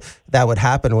things that would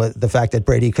happen with the fact that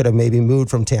Brady could have maybe moved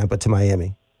from Tampa to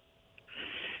Miami.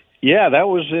 Yeah, that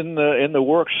was in the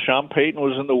works. Sean Payton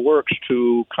was in the works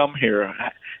to come here.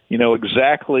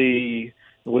 Exactly.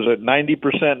 Was it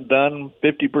 90% done,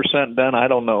 50% done? I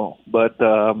don't know. But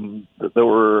there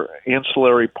were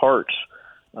ancillary parts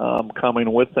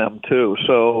coming with them, too.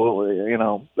 So,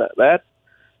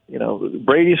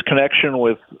 Brady's connection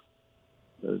with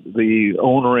the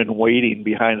owner in waiting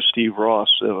behind Steve Ross,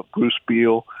 Bruce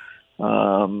Beal, he's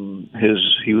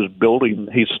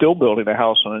still building a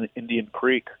house on Indian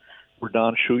Creek where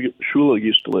Don Shula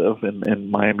used to live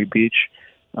in Miami Beach.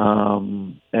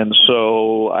 And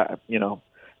so,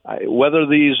 whether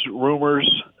these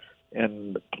rumors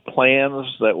and plans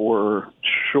that were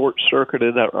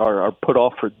short-circuited are put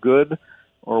off for good,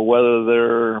 or whether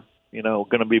they're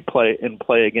going to be in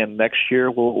play again next year,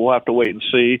 we'll have to wait and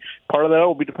see. Part of that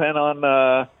will be depend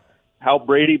on how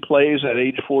Brady plays at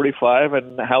age 45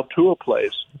 and how Tua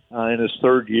plays in his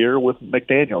third year with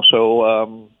McDaniel. So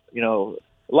a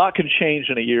lot can change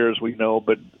in a year, as we know,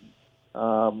 but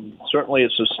certainly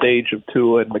it's a stage of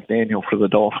Tua and McDaniel for the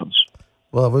Dolphins.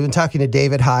 Well, we've been talking to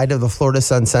David Hyde of the Florida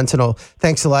Sun-Sentinel.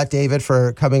 Thanks a lot, David,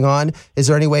 for coming on. Is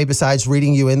there any way besides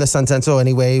reading you in the Sun-Sentinel,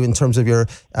 any way in terms of your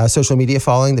social media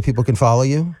following that people can follow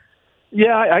you?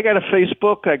 Yeah, I got a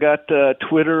Facebook. I got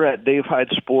Twitter at Dave Hyde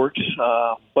Sports.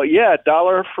 But yeah,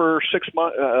 $1 for 6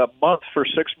 months, a month for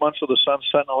 6 months of the Sun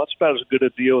Sentinel. That's about as good a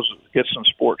deal as get some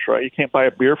sports, right? You can't buy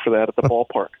a beer for that at the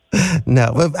ballpark.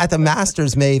 No, at the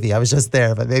Masters maybe. I was just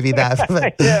there, but maybe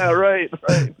that. Yeah, right.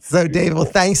 So, Dave, well,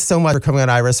 thanks so much for coming on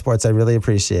Ira Sports. I really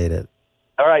appreciate it.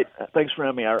 All right, thanks for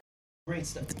having me, Ira.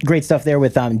 Great stuff there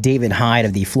with David Hyde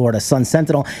of the Florida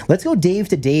Sun-Sentinel. Let's go Dave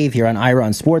to Dave here on Ira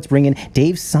on Sports, bringing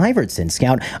Dave Syvertson,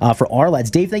 scout for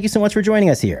Ourlads. Dave, thank you so much for joining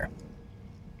us here.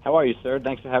 How are you, sir?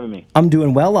 Thanks for having me. I'm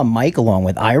doing well. I'm Mike along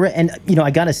with Ira. And,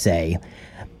 I got to say,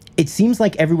 it seems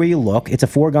like everywhere you look, it's a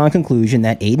foregone conclusion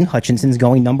that Aiden Hutchinson's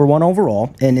going number 1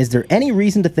 overall. And is there any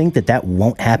reason to think that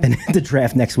won't happen at the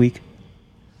draft next week?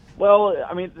 Well,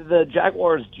 I mean, the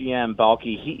Jaguars GM,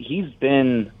 Balky, he's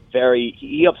been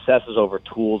he obsesses over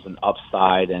tools and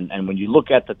upside, and when you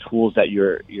look at the tools that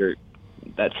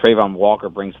that Trayvon Walker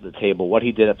brings to the table, what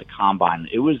he did at the combine,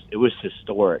 it was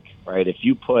historic, right? If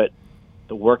you put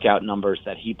the workout numbers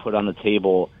that he put on the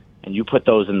table and you put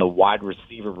those in the wide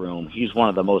receiver room, he's one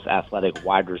of the most athletic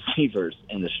wide receivers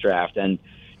in this draft. And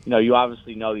you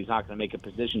obviously know he's not going to make a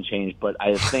position change, but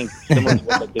I think similar to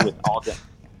what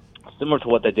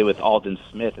they did with Aldon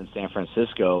Smith in San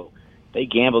Francisco, they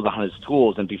gambled on his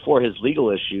tools, and before his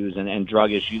legal issues and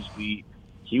drug issues, he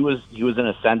was an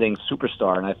ascending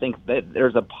superstar. And I think that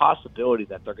there's a possibility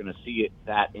that they're going to see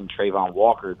that in Trayvon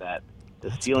Walker, that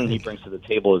the ceiling he brings to the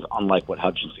table is unlike what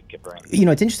Hutchinson could bring.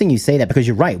 It's interesting you say that because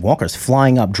you're right. Walker's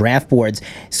flying up draft boards.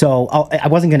 So I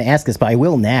wasn't going to ask this, but I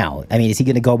will now. I mean, is he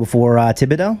going to go before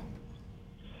Thibodeau?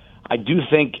 I do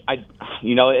think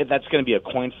that's going to be a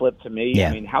coin flip to me. Yeah.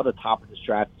 I mean, how the top of this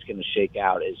draft is going to shake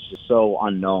out is just so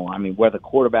unknown. I mean, where the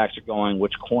quarterbacks are going,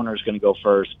 which corner is going to go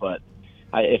first, but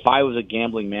if I was a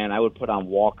gambling man, I would put on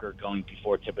Walker going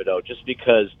before Thibodeau, just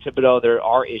because Thibodeau, there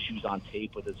are issues on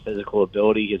tape with his physical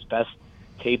ability. His best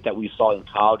tape that we saw in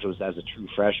college was as a true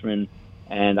freshman.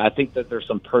 And I think that there's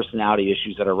some personality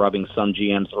issues that are rubbing some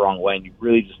GMs the wrong way, and you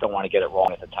really just don't want to get it wrong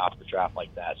at the top of the draft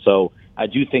like that. So I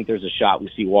do think there's a shot we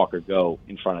see Walker go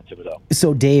in front of Thibodeau.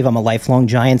 So, Dave, I'm a lifelong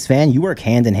Giants fan. You work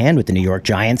hand in hand with the New York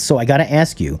Giants, so I got to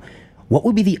ask you, what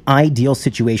would be the ideal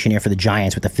situation here for the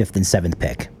Giants with the 5th and 7th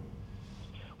pick?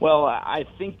 Well, I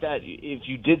think that if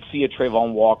you did see a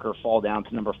Trayvon Walker fall down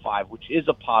to number 5, which is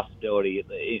a possibility,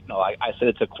 I said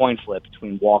it's a coin flip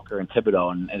between Walker and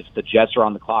Thibodeau, and if the Jets are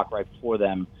on the clock right before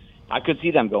them, I could see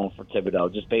them going for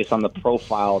Thibodeau just based on the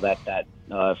profile that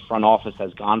front office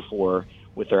has gone for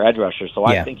with their edge rusher. So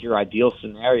I think your ideal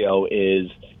scenario is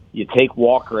you take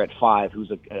Walker at 5, who's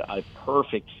a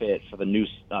perfect fit for the new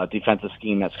defensive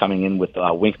scheme that's coming in with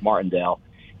Wink Martindale,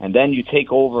 and then you take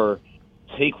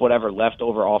whatever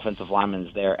leftover offensive lineman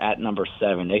is there at number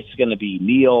 7. It's going to be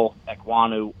Neal,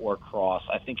 Ekwonu, or Cross.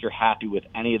 I think you're happy with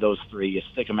any of those 3. You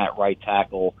stick them at right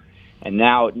tackle. And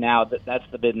now that's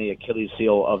been the Achilles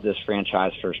heel of this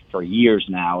franchise for years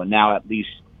now. And now at least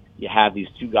you have these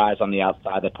 2 guys on the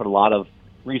outside that put a lot of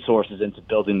resources into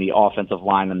building the offensive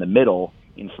line in the middle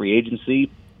in free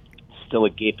agency. Still a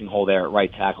gaping hole there at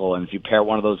right tackle, and if you pair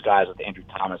one of those guys with Andrew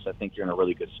Thomas, I think you're in a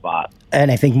really good spot.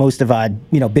 And I think most of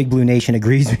Big Blue Nation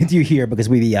agrees with you here because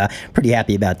we'd be pretty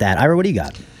happy about that. Ira, what do you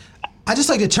got? I just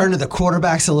like to turn to the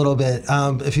quarterbacks a little bit.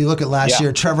 If you look at last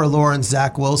year, Trevor Lawrence,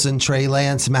 Zach Wilson, Trey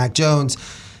Lance, Mac Jones.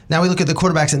 Now we look at the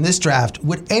quarterbacks in this draft.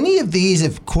 Would any of these,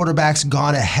 if quarterbacks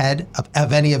gone ahead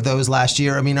of any of those last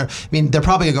year? I mean, they're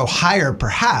probably gonna go higher,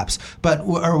 perhaps. But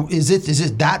is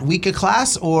it that weak a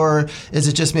class, or is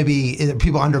it just maybe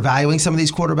people undervaluing some of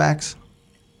these quarterbacks?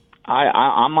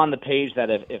 I'm on the page that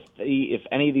if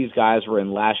any of these guys were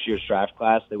in last year's draft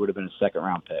class, they would have been a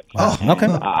second-round pick. Oh,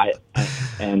 okay.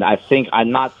 And I think I'm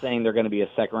not saying they're going to be a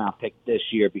second-round pick this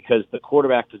year because the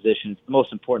quarterback position is the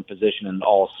most important position in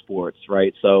all sports,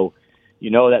 right? So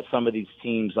you know that some of these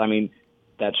teams,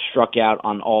 that struck out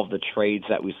on all of the trades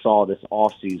that we saw this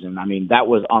offseason, that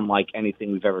was unlike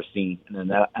anything we've ever seen in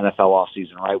the NFL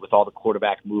offseason, right, with all the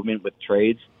quarterback movement with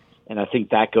trades. And I think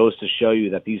that goes to show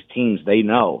you that these teams, they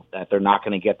know that they're not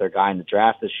going to get their guy in the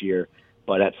draft this year.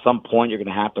 But at some point, you're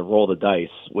going to have to roll the dice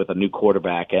with a new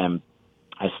quarterback. And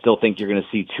I still think you're going to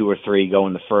see 2 or 3 go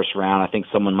in the first round. I think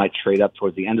someone might trade up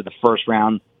towards the end of the first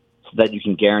round so that you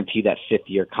can guarantee that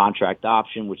 5th-year contract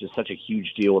option, which is such a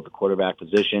huge deal with the quarterback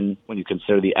position when you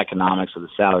consider the economics of the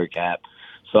salary cap.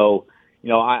 So,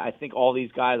 I think all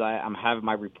these guys, I'm having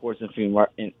my reports in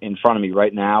front of me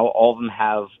right now. All of them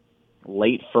have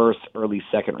late first, early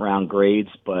second round grades,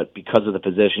 but because of the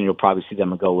position, you'll probably see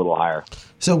them go a little higher.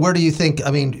 So where do you think,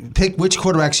 pick which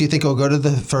quarterbacks you think will go to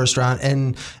the first round?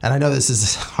 And I know this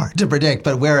is hard to predict,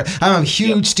 but I'm a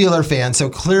huge Steeler fan. So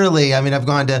clearly, I've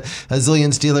gone to a zillion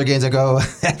Steeler games. I go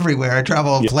everywhere. I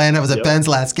travel and plan. I was at Ben's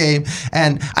last game.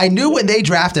 And I knew when they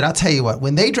drafted, I'll tell you what,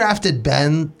 when they drafted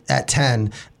Ben at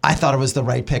 10, I thought it was the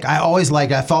right pick. I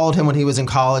followed him when he was in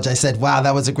college. I said, wow,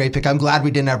 that was a great pick. I'm glad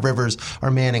we didn't have Rivers or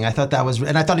Manning. I thought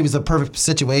he was the perfect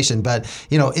situation. But,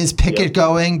 is Pickett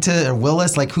going to, or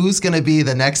Willis? Who's going to be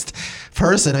the next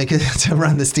person to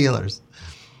run the Steelers?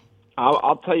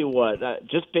 I'll tell you what,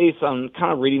 just based on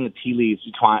kind of reading the tea leaves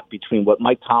between what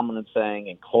Mike Tomlin is saying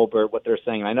and Colbert, what they're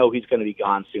saying, I know he's going to be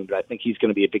gone soon, but I think he's going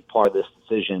to be a big part of this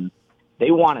decision. They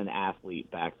want an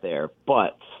athlete back there,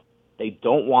 but they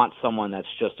don't want someone that's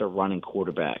just a running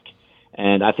quarterback.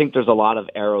 And I think there's a lot of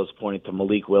arrows pointing to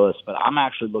Malik Willis, but I'm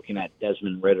actually looking at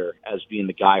Desmond Ridder as being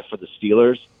the guy for the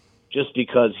Steelers just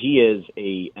because he is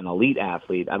an elite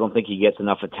athlete. I don't think he gets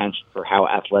enough attention for how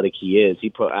athletic he is. He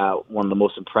put out one of the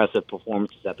most impressive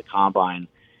performances at the Combine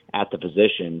at the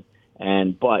position.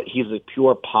 But he's a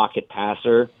pure pocket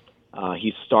passer.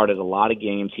 He started a lot of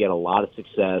games. He had a lot of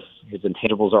success. His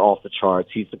intangibles are off the charts.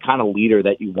 He's the kind of leader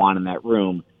that you want in that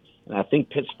room. And I think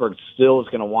Pittsburgh still is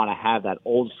going to want to have that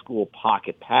old school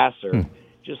pocket passer,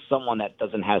 just someone that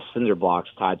doesn't have cinder blocks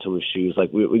tied to his shoes, like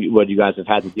what you guys have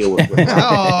had to deal with.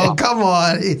 Oh, come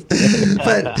on!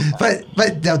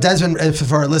 But Desmond,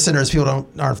 for our listeners, people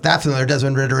aren't that familiar.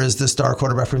 Desmond Ridder is the star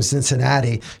quarterback from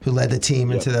Cincinnati who led the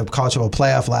team into the college football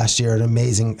playoff last year. An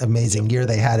amazing year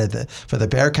they had for the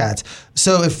Bearcats.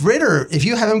 So if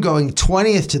you have him going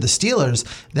 20th to the Steelers,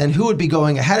 then who would be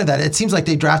going ahead of that? It seems like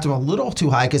they drafted him a little too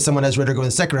high because someone has Ridder going in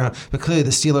the second round, but clearly the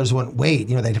Steelers wouldn't wait.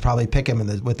 They'd probably pick him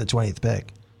with the 20th pick.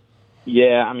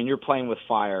 Yeah, you're playing with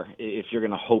fire if you're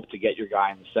going to hope to get your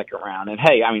guy in the second round. And,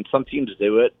 hey, some teams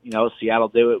do it. Seattle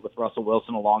did it with Russell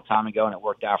Wilson a long time ago, and it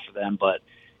worked out for them. But,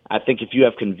 I think if you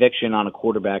have conviction on a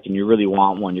quarterback and you really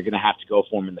want one, you're going to have to go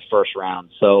for him in the first round.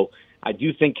 So I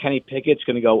do think Kenny Pickett's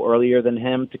going to go earlier than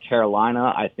him to Carolina.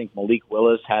 I think Malik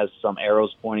Willis has some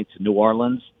arrows pointing to New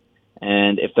Orleans.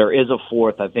 And if there is a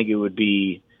fourth, I think it would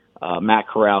be Matt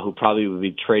Corral, who probably would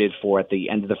be traded for at the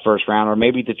end of the first round, or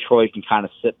maybe Detroit can kind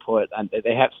of sit put.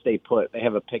 They have to stay put. They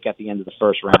have a pick at the end of the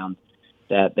first round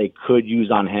that they could use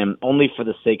on him only for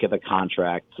the sake of the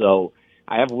contract. So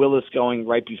I have Willis going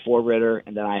right before Ritter,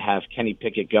 and then I have Kenny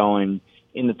Pickett going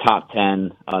in the top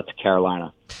 10 to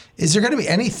Carolina. Is there going to be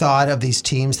any thought of these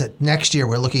teams that next year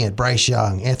we're looking at Bryce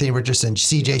Young, Anthony Richardson,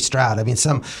 C.J. Stroud? I mean,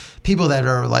 some people that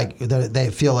are like, they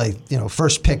feel like,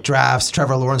 first pick drafts,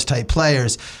 Trevor Lawrence type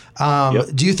players.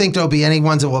 Do you think there'll be any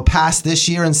ones that will pass this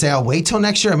year and say, I'll wait till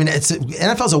next year? I mean,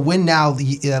 NFL's a win now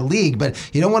league, but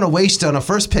you don't want to waste on a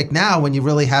first pick now when you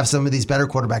really have some of these better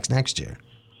quarterbacks next year.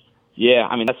 Yeah,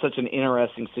 I mean, that's such an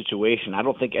interesting situation. I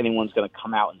don't think anyone's going to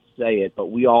come out and say it, but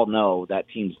we all know that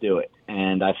teams do it.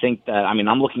 And I think that,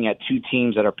 I'm looking at two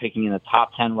teams that are picking in the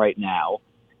top 10 right now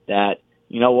that,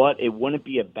 you know what, it wouldn't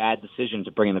be a bad decision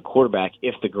to bring in the quarterback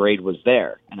if the grade was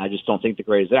there. And I just don't think the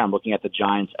grade is there. I'm looking at the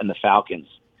Giants and the Falcons.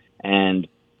 And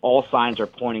all signs are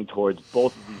pointing towards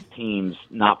both of these teams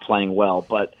not playing well.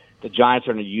 But the Giants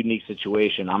are in a unique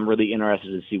situation. I'm really interested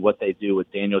to see what they do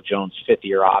with Daniel Jones'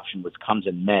 fifth-year option, which comes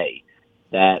in May.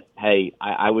 That, hey,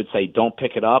 I would say don't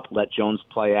pick it up. Let Jones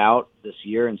play out this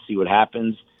year and see what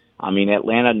happens. I mean,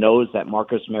 Atlanta knows that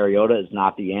Marcus Mariota is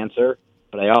not the answer,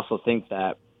 but I also think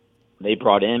that they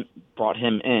brought him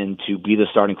in to be the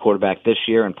starting quarterback this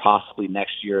year and possibly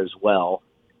next year as well,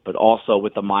 but also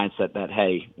with the mindset that,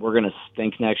 hey, we're going to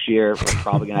stink next year. We're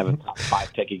probably going to have a top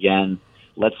 5 pick again.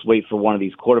 Let's wait for one of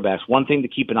these quarterbacks. One thing to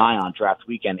keep an eye on draft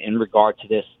weekend in regard to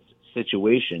this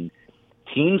situation,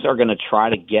 teams are going to try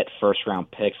to get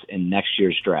first-round picks in next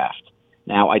year's draft.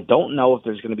 Now, I don't know if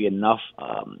there's going to be enough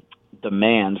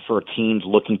demand for teams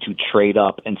looking to trade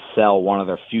up and sell one of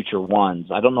their future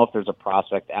ones. I don't know if there's a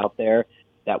prospect out there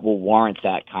that will warrant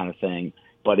that kind of thing.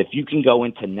 But if you can go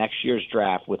into next year's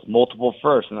draft with multiple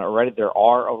firsts, and there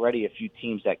are already a few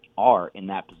teams that are in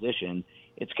that position,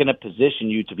 it's going to position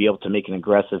you to be able to make an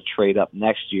aggressive trade up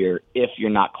next year if you're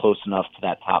not close enough to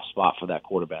that top spot for that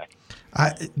quarterback.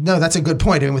 No, that's a good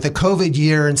point. I mean, with the COVID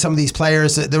year and some of these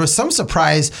players, there was some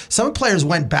surprise. Some players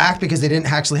went back because they didn't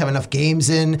actually have enough games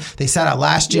in. They sat out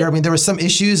last year. I mean, there were some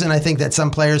issues, and I think that some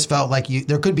players felt like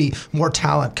there could be more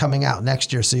talent coming out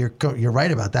next year. So you're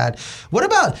right about that. What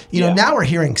about, now we're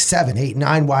hearing 7, 8,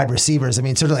 9 wide receivers. I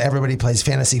mean, certainly everybody plays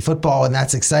fantasy football, and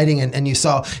that's exciting. And you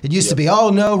saw it used to be,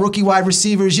 oh, no, rookie wide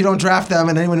receivers, you don't draft them.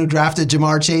 And anyone who drafted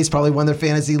Jamar Chase probably won their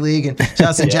fantasy league, and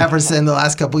Justin Jefferson the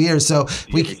last couple of years. So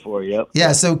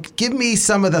Yeah, so give me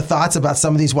some of the thoughts about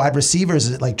some of these wide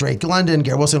receivers like Drake London,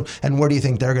 Garrett Wilson, and where do you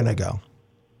think they're going to go?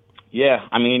 Yeah,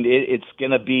 I mean it's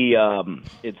going to be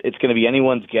it's going to be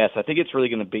anyone's guess. I think it's really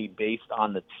going to be based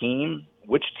on the team,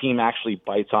 which team actually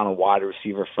bites on a wide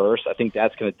receiver first. I think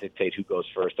that's going to dictate who goes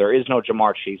first. There is no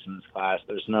Jamar Chase in this class.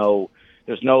 There's no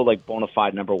like bona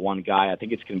fide number one guy. I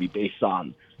think it's going to be based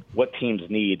on what teams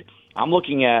need. I'm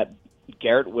looking at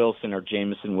Garrett Wilson or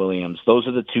Jameson Williams. Those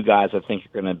are the two guys I think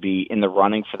are going to be in the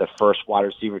running for the first wide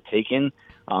receiver taken.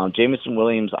 Jameson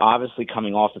Williams, obviously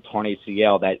coming off the torn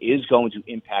ACL, that is going to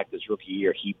impact his rookie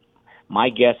year. My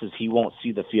guess is he won't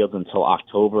see the field until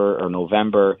October or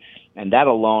November, and that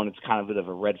alone, it's kind of a bit of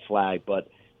a red flag. But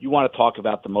you want to talk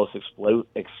about the most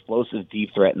explosive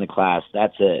deep threat in the class,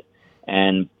 that's it.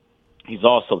 And he's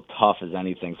also tough as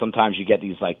anything. Sometimes you get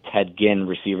these like Ted Ginn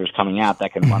receivers coming out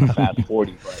that can run a fast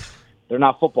 40, but they're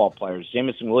not football players.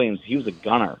 Jameson Williams, he was a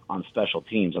gunner on special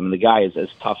teams. I mean, the guy is as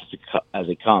tough as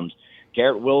it comes.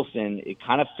 Garrett Wilson, it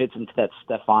kind of fits into that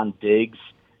Stephon Diggs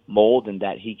mold in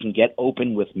that he can get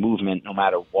open with movement no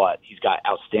matter what. He's got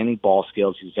outstanding ball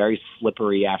skills. He's very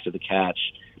slippery after the catch.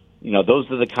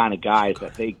 Those are the kind of guys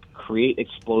that they create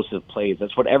explosive plays.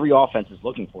 That's what every offense is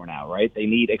looking for now, right? They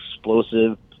need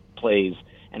explosive plays,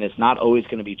 and it's not always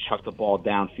going to be chuck the ball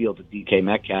downfield to DK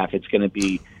Metcalf. It's going to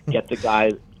be get the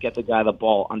guy the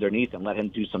ball underneath and let him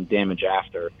do some damage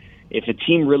after. If a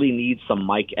team really needs some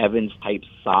Mike Evans type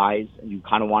size and you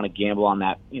kind of want to gamble on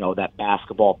that, that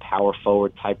basketball power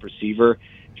forward type receiver,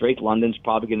 Drake London's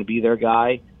probably going to be their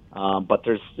guy. But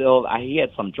there's still, he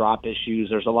had some drop issues.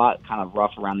 There's a lot kind of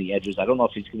rough around the edges. I don't know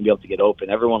if he's going to be able to get open.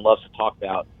 Everyone loves to talk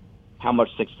about how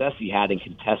much success he had in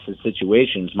contested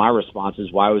situations. My response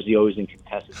is, why was he always in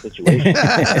contested situations?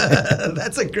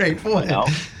 That's a great point.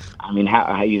 I mean,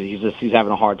 he's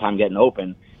having a hard time getting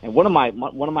open. And one of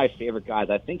my favorite guys,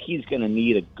 I think he's going to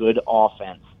need a good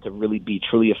offense to really be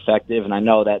truly effective. And I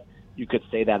know that you could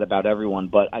say that about everyone.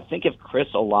 But I think if Chris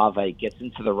Olave gets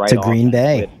into the right to Green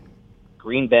Bay, with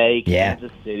Green Bay, Yeah.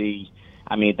 Kansas City,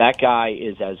 I mean, that guy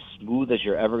is as smooth as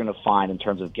you're ever going to find in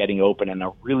terms of getting open, and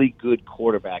a really good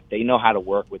quarterback. They know how to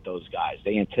work with those guys.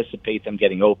 They anticipate them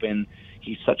getting open.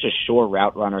 He's such a sure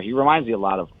route runner. He reminds me a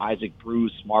lot of Isaac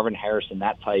Bruce, Marvin Harrison,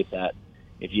 that type. That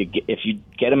if you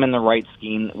get him in the right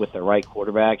scheme with the right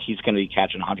quarterback, he's going to be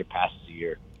catching 100 passes a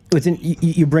year.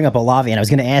 You bring up Olave, and I was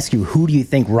going to ask you, who do you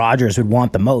think Rodgers would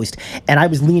want the most? And I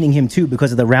was leaning him, too,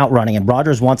 because of the route running. And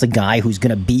Rodgers wants a guy who's going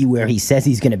to be where he says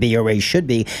he's going to be or where he should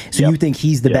be. So you think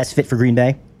he's the best fit for Green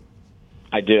Bay?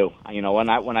 I do. You know, when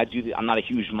I do, I'm not a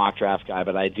huge mock draft guy,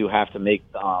 but I do have to make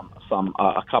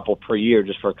a couple per year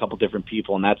just for a couple different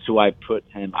people, and that's who I put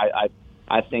him.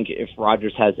 I think if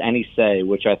Rodgers has any say,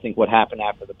 which I think would happen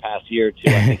after the past year or two,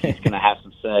 I think he's going to have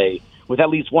some say with at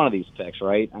least one of these picks,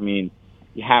 right? I mean,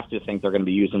 you have to think they're going to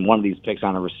be using one of these picks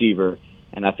on a receiver.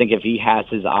 And I think if he has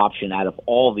his option out of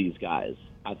all these guys,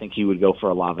 I think he would go for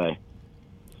Olave.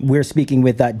 We're speaking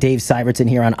with Dave Syvertson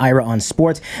here on Ira on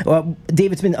Sports.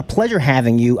 Dave, it's been a pleasure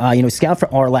having you. Scout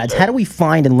for our lads. How do we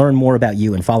find and learn more about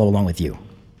you and follow along with you?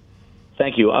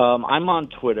 Thank you. I'm on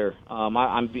Twitter.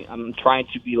 I'm trying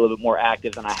to be a little bit more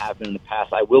active than I have been in the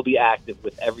past. I will be active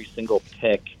with every single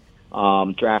pick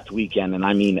draft weekend, and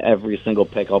I mean every single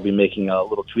pick. I'll be making a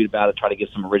little tweet about it, try to get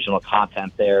some original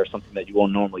content there, something that you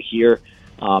won't normally hear.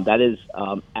 That is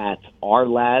at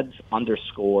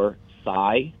ourlads_Sy.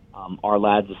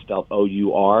 Ourlads is spelled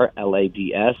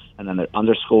OURLADS, and then the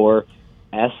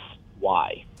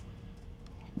 _SY.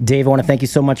 Dave, I want to thank you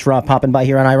so much for popping by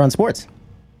here on Ira on Sports.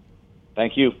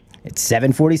 Thank you. It's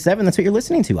 7:47. That's what you're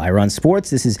listening to. Ira on Sports.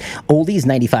 This is Oldies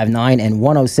 95.9 and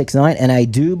 106.9. And I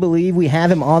do believe we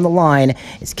have him on the line.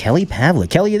 It's Kelly Pavlik.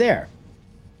 Kelly, you there?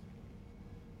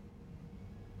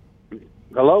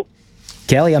 Hello?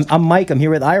 Kelly, I'm Mike. I'm here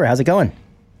with Ira. How's it going?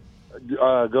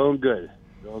 Going good.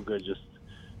 Going good. Just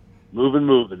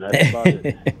moving. That's about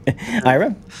it.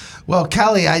 Ira? Well,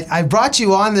 Kelly, I brought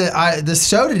you on the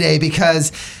show today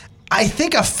because I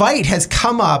think a fight has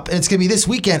come up, and it's going to be this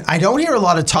weekend. I don't hear a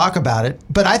lot of talk about it,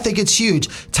 but I think it's huge.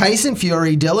 Tyson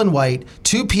Fury, Dylan White,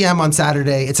 2 p.m. on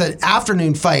Saturday. It's an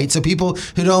afternoon fight, so people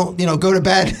who don't, go to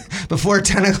bed before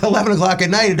 10 or 11 o'clock at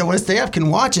night and don't want to stay up can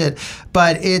watch it.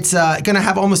 But it's going to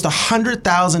have almost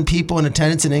 100,000 people in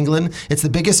attendance in England. It's the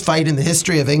biggest fight in the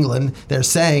history of England, they're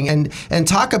saying. And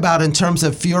talk about in terms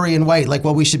of Fury and White, like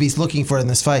what we should be looking for in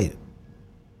this fight.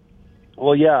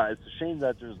 Well, yeah, it's a shame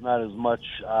that there's not as much,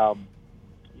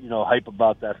 hype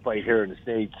about that fight here in the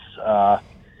States. But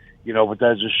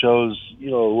that just shows,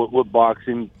 what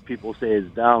boxing people say is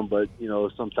down. But,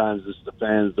 sometimes it's the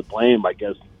fans to blame, I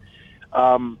guess.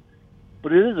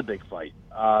 But it is a big fight.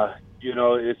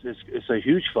 It's a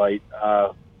huge fight.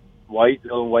 Dylan White,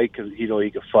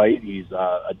 he can fight. He's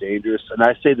a dangerous. And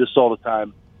I say this all the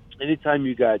time. Anytime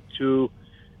you got two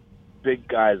big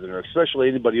guys in there, especially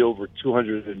anybody over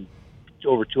 200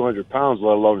 pounds,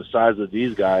 let alone the size of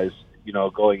these guys,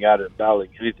 going at it and battling,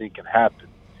 anything can happen.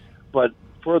 But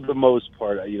for the most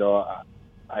part, I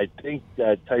think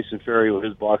that Tyson Fury, with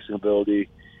his boxing ability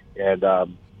and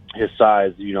his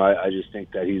size, I just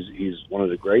think that he's one of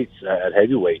the greats at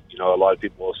heavyweight. A lot of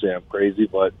people will say I'm crazy,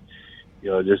 but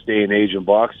this day and age in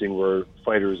boxing, where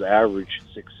fighters average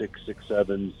 6'6",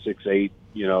 6'7",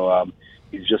 6'8",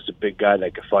 he's just a big guy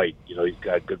that can fight. He's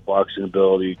got good boxing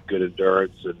ability, good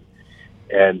endurance,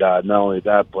 and not only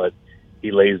that, but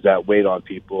he lays that weight on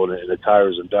people and it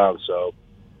tires them down. So,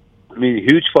 I mean, a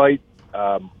huge fight,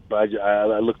 but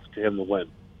I look to him to win.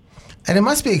 And it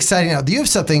must be exciting. Now, do you have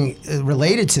something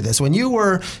related to this? When you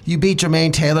beat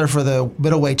Jermaine Taylor for the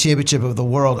middleweight championship of the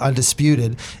world,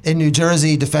 undisputed, in New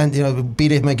Jersey,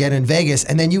 beat him again in Vegas,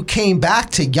 and then you came back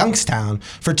to Youngstown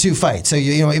for 2 fights. So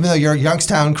even though your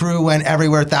Youngstown crew went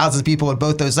everywhere, thousands of people at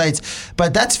both those sites,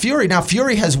 but that's Fury. Now,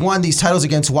 Fury has won these titles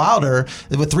against Wilder,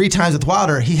 with 3 times with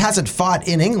Wilder. He hasn't fought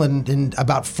in England in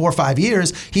about 4 or 5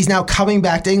 years. He's now coming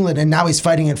back to England, and now he's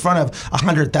fighting in front of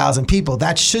 100,000 people.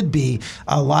 That should be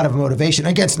a lot of motivation.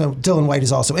 Against Dylan White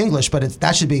is also English, but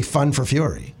that should be fun for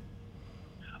Fury.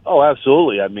 Oh,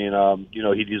 absolutely. I mean,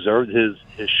 he deserved his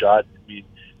shot. I mean,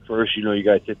 first, you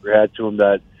got to tip your hat to him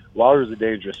that Wilder's a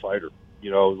dangerous fighter.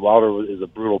 Wilder is a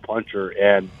brutal puncher,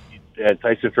 and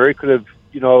Tyson Fury could have,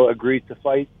 agreed to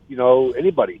fight,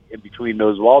 anybody in between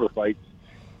those Wilder fights.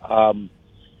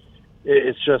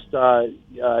 It's just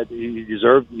he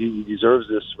deserves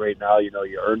this right now.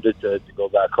 You earned it to go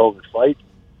back home and fight.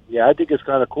 Yeah, I think it's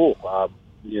kind of cool.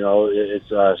 It's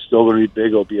still going to be big.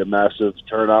 It'll be a massive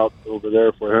turnout over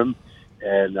there for him.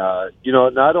 And, now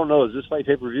I don't know. Is this fight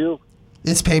pay-per-view?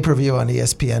 It's pay-per-view on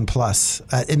ESPN Plus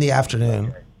in the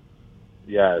afternoon. Okay.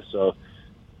 Yeah, so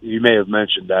you may have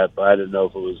mentioned that, but I didn't know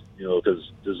if it was,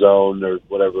 because DAZN or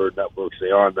whatever networks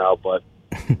they are now. But,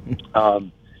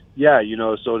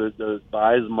 so the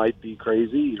buys might be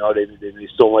crazy. They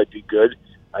still might be good.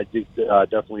 I think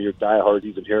definitely your diehards,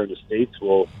 even here in the States,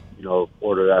 will,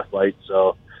 order that fight.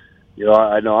 So,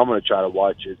 I know I'm going to try to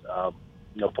watch it.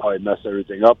 Probably mess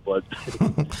everything up, but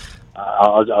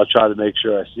I'll try to make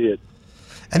sure I see it.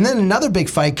 And then another big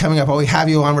fight coming up while we have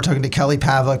you on. We're talking to Kelly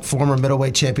Pavlik, former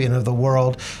middleweight champion of the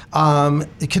world.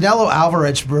 Canelo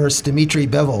Alvarez versus Dimitri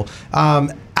Bivol.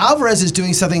 Alvarez is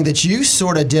doing something that you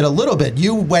sort of did a little bit.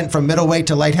 You went from middleweight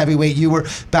to light heavyweight. You were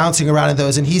bouncing around in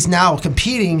those, and he's now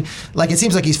competing. Like, it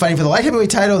seems like he's fighting for the light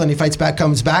heavyweight title, then he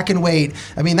comes back in weight.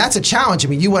 I mean, that's a challenge. I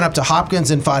mean, you went up to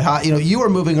Hopkins and fought. You were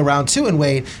moving around too in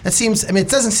weight. It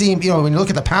doesn't seem. When you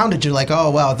look at the poundage, you're like, oh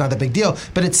well, it's not that big deal.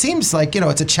 But it seems like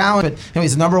it's a challenge. But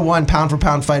he's the number one pound for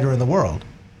pound fighter in the world.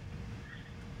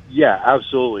 Yeah,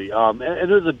 absolutely. And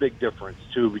there's a big difference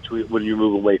too between when you're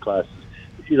moving weight classes.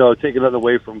 Taking that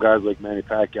away from guys like Manny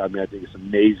Pacquiao, I think it's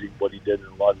amazing what he did and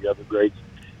a lot of the other greats.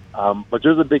 But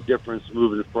there's a big difference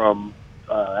moving from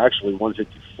actually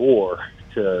 154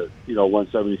 to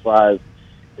 175,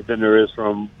 and then there is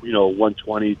from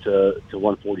 120 to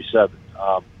 147.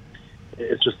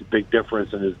 It's just a big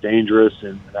difference, and it's dangerous.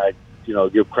 And I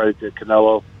give credit to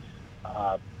Canelo.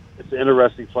 It's an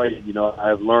interesting fight.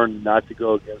 I've learned not to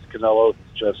go against Canelo.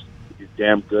 He's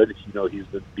damn good. He's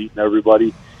been beating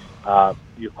everybody.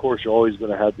 Of course, you're always going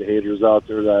to have the haters out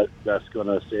there that's going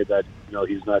to say that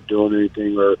he's not doing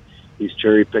anything or he's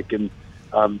cherry picking.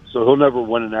 So he'll never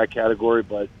win in that category.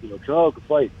 But Canelo can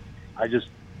fight.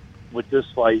 With this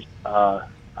fight,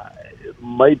 it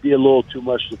might be a little too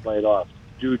much to fight off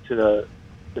due to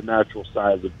the natural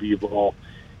size of Bivol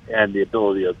and the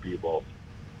ability of Bivol.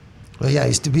 Well, yeah,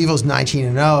 Bivol's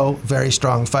 19-0, very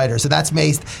strong fighter. So that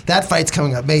fight's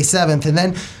coming up May 7th. And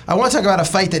then I want to talk about a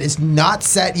fight that is not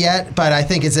set yet, but I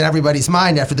think it's in everybody's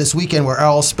mind after this weekend, where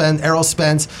Errol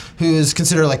Spence, who is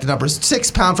considered like the number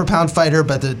 6 pound for pound fighter,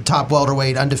 but the top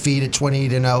welterweight, undefeated,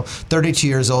 28-0, 32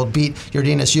 years old, beat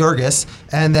Yordenis Ugas.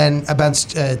 And then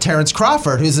against Terrence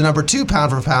Crawford, who's the number 2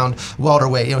 pound for pound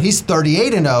welterweight. He's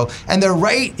 38-0. And they're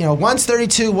right, one's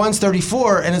 32, one's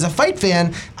 34. And as a fight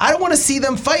fan, I don't want to see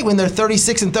them fight when they're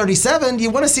 36 and 37. You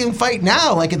want to see them fight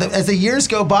now. Like, as the years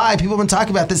go by, people have been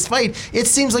talking about this fight. It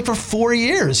seems like for 4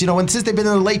 years, since they've been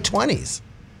in their late 20s.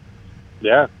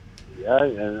 Yeah.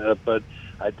 But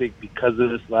I think because of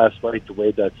this last fight, the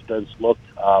way that Spence looked,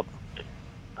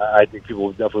 I think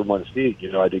people definitely want to see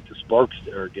it. I think the spark's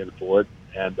there again for it.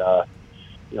 And,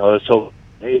 let's hope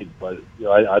made. But,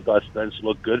 I thought Spence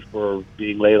looked good for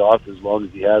being laid off as long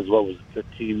as he has.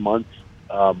 15 months?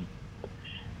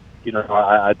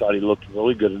 I thought he looked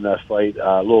really good in that fight.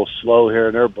 A little slow here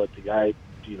and there, but the guy,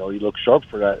 he looked sharp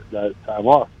for that time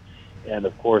off. And,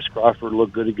 of course, Crawford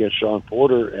looked good against Sean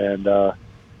Porter. And,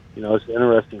 it's an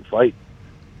interesting fight.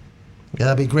 Yeah,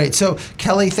 that'd be great. So,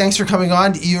 Kelly, thanks for coming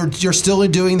on. You're still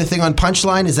doing the thing on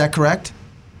Punchline, is that correct?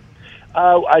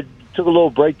 I took a little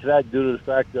break to that due to the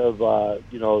fact of,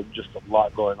 just a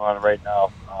lot going on right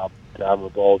now that I'm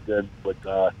involved in. But,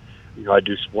 I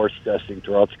do sports testing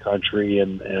throughout the country,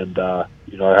 and I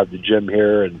have the gym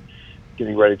here and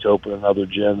getting ready to open another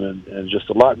gym, and just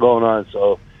a lot going on.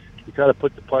 So we kind of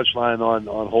put the Punchline on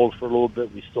hold for a little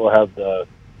bit. We still have the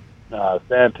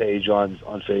fan page on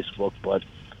Facebook, but,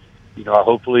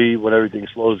 hopefully when everything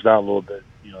slows down a little bit,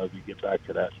 we get back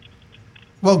to that.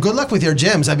 Well, good luck with your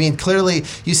gyms. Clearly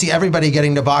you see everybody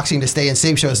getting to boxing to stay in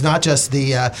shape. So it's not just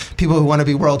the people who want to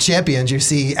be world champions. You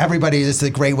see everybody. It's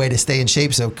a great way to stay in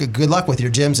shape. So good luck with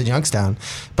your gyms in Youngstown.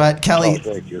 But Kelly,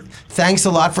 thank you. Thanks a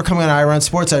lot for coming on Iron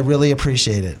Sports. I really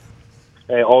appreciate it.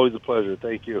 Hey, always a pleasure.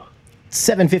 Thank you.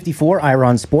 7:54,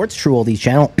 Iron Sports, True Oldies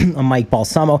channel. I'm Mike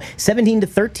Balsamo.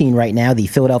 17-13 right now. The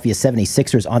Philadelphia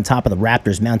 76ers on top of the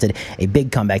Raptors mounted a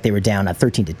big comeback. They were down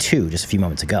 13-2 just a few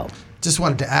moments ago. Just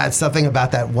wanted to add something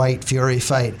about that White Fury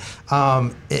fight.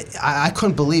 I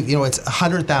couldn't believe, it's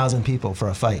 100,000 people for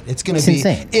a fight. It's going to be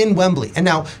insane. In Wembley. And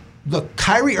now, look,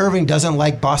 Kyrie Irving doesn't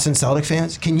like Boston Celtic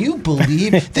fans. Can you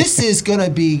believe this is going to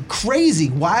be crazy,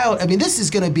 wild? This is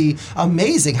going to be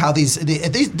amazing how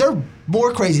they're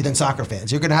more crazy than soccer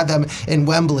fans. You're going to have them in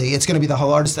Wembley. It's going to be the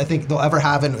largest I think they'll ever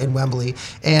have in Wembley.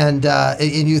 And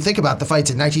you think about the fights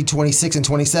in 1926 and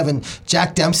 27.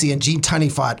 Jack Dempsey and Gene Tunney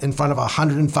fought in front of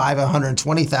 105,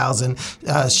 120,000.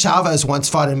 Chavez once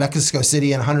fought in Mexico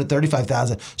City in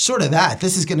 135,000. Short of that,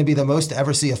 this is going to be the most to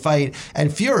ever see a fight.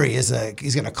 And Fury he's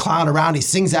going to clown around. He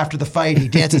sings after the fight. He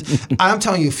dances. I'm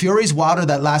telling you, Fury's Wilder,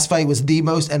 that last fight was the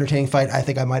most entertaining fight I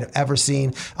think I might have ever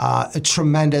seen.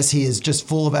 Tremendous. He is just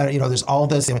full of, there's pitchers, all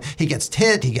this. He gets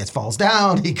hit, falls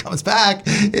down, he comes back.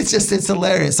 It's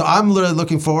hilarious. So I'm literally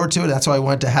looking forward to it. That's why I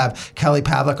wanted to have Kelly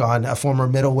Pavlik on, a former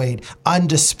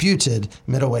undisputed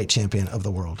middleweight champion of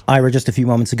the world. Ira, just a few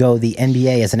moments ago, the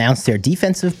NBA has announced their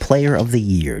Defensive Player of the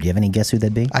Year. Do you have any guess who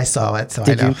that'd be? I saw it, so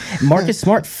Did I know. you? Marcus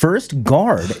Smart, first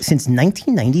guard since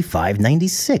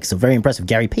 1995-96. So very impressive.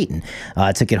 Gary Payton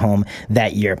took it home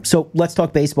that year. So let's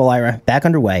talk baseball, Ira. Back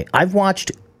underway. I've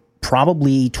watched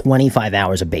probably 25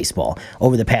 hours of baseball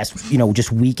over the past,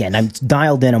 just weekend. I'm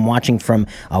dialed in. I'm watching from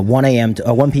 1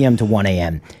 p.m. to 1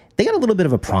 a.m. They got a little bit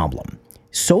of a problem.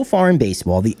 So far in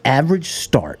baseball, the average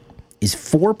start is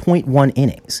 4.1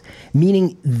 innings,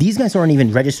 meaning these guys aren't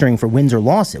even registering for wins or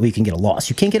losses. Well, you can get a loss.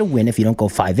 You can't get a win if you don't go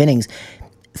 5 innings.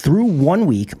 Through 1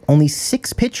 week, only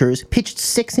 6 pitchers pitched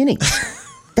 6 innings.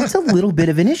 That's a little bit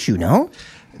of an issue, no?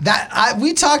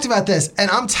 We talked about this, and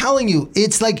I'm telling you,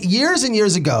 it's like years and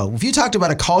years ago. If you talked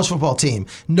about a college football team,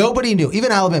 nobody knew,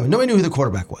 even Alabama, nobody knew who the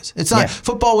quarterback was. It's not,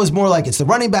 Football was more like it's the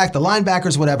running back, the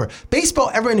linebackers, whatever. Baseball,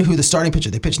 everyone knew who the starting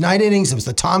pitcher. They pitched 9 innings. It was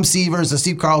the Tom Seavers, the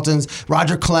Steve Carltons,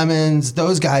 Roger Clemens,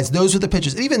 those guys. Those were the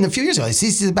pitchers. Even a few years ago, like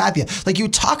CeCe Sabathia. Like, you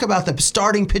talk about the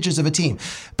starting pitchers of a team.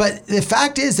 But the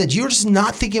fact is that you're just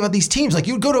not thinking about these teams. Like,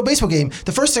 you would go to a baseball game.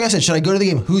 The first thing I said, should I go to the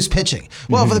game? Who's pitching?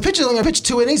 Well, for the pitcher, only going to pitch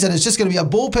 2 innings, and it's just going to be a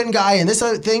bullpen guy and this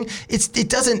other thing. It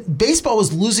doesn't. Baseball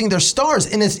was losing their stars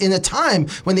in a time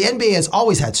when the NBA has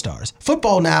always had stars.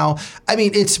 Football now, I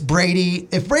mean, it's Brady.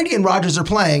 If Brady and Rodgers are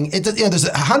playing, there's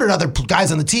 100 other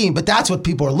guys on the team, but that's what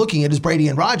people are looking at is Brady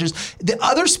and Rodgers. The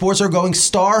other sports are going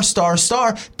star, star,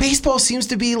 star. Baseball seems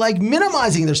to be like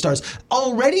minimizing their stars.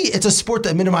 Already, it's a sport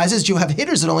that minimizes. You have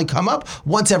hitters that only come up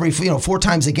once every 4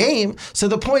 times a game. So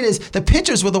the point is, the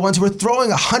pitchers were the ones who were throwing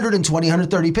 120,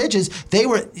 130 pitches. They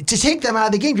were to take them out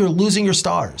of the game. You're losing your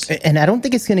stars. And I don't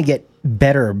think it's going to get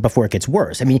better before it gets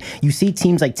worse. I mean, you see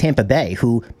teams like Tampa Bay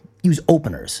who use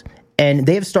openers, and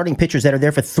they have starting pitchers that are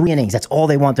there for 3 innings. That's all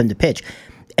they want them to pitch.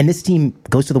 And this team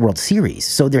goes to the World Series.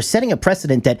 So they're setting a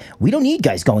precedent that we don't need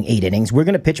guys going 8 innings. We're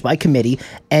going to pitch by committee.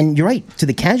 And you're right, to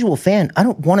the casual fan, I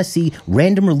don't want to see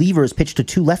random relievers pitch to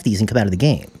 2 lefties and come out of the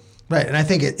game. Right, and I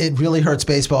think it really hurts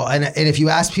baseball. And if you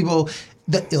ask people,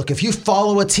 look, if you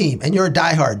follow a team and you're a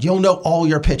diehard, you'll know all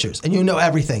your pitchers and you'll know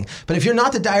everything. But if you're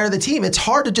not the diehard of the team, it's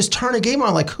hard to just turn a game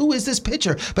on like, who is this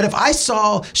pitcher? But if I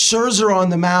saw Scherzer on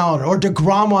the mound or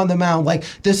DeGrom on the mound, like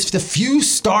the few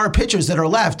star pitchers that are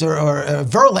left, or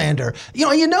Verlander,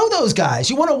 you know those guys.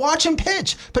 You want to watch them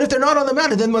pitch. But if they're not on the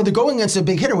mound, and then when they're going against a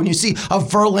big hitter, when you see a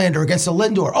Verlander against a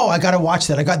Lindor, I got to watch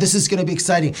that. This is going to be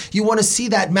exciting. You want to see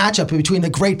that matchup between the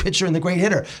great pitcher and the great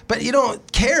hitter. But you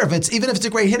don't care even if it's a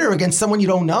great hitter against someone you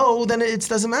don't know, then it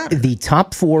doesn't matter. The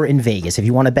top 4 in Vegas, if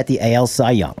you want to bet the AL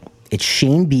Cy Young, it's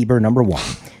Shane Bieber, number 1,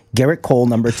 Garrett Cole,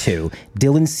 number 2,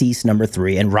 Dylan Cease, number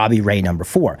 3, and Robbie Ray, number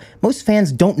 4. Most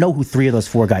fans don't know who 3 of those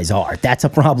 4 guys are. That's a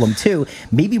problem, too.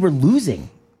 Maybe we're losing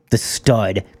the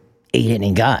stud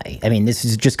 8-inning guy. I mean, this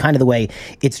is just kind of the way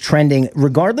it's trending.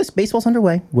 Regardless, baseball's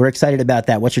underway. We're excited about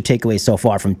that. What's your takeaway so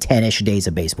far from 10-ish days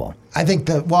of baseball? I think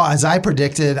as I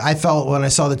predicted, I felt when I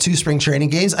saw the 2 spring training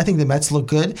games, I think the Mets look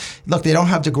good. Look, they don't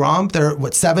have DeGrom. They're,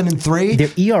 7-3? Their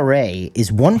ERA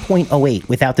is 1.08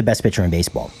 without the best pitcher in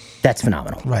baseball. That's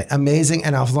phenomenal. Right. Amazing.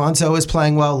 And Alfonso is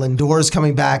playing well. Lindor's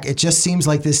coming back. It just seems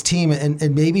like this team, and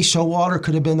maybe Showalter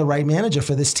could have been the right manager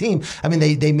for this team. I mean,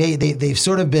 they've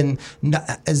sort of been,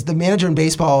 as the manager in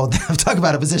baseball, I've talked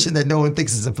about a position that no one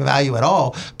thinks is of value at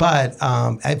all. But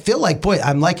I feel like,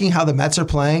 I'm liking how the Mets are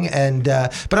playing.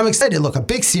 But I'm excited. Look, a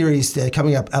big series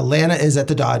coming up. Atlanta is at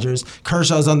the Dodgers.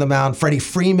 Kershaw's on the mound. Freddie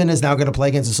Freeman is now going to play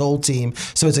against his old team.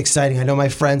 So it's exciting. I know my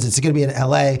friends. It's going to be in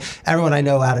L.A. Everyone I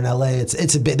know out in L.A.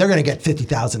 It's a bit. They're going to get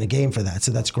 50,000 a game for that,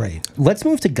 so that's great. Let's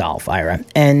move to golf, Ira.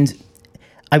 And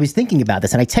I was thinking about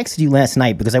this, and I texted you last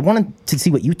night because I wanted to see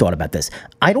what you thought about this.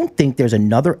 I don't think there's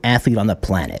another athlete on the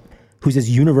planet who's as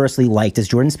universally liked as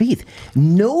Jordan Spieth.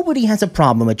 Nobody has a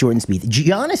problem with Jordan Spieth.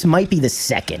 Giannis might be the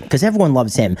second because everyone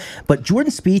loves him, but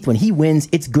Jordan Spieth, when he wins,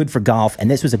 it's good for golf, and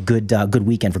this was a good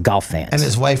weekend for golf fans. And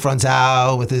his wife runs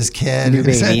out with his kid. New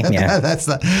baby, yeah.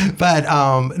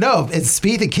 No, it's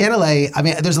Spieth and Cantlay. I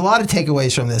mean, there's a lot of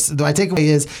takeaways from this. My takeaway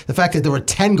is the fact that there were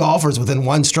 10 golfers within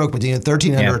 1 stroke between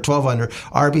 13 under or 12 under,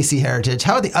 RBC Heritage.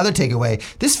 How about the other takeaway?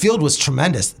 This field was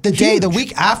tremendous. The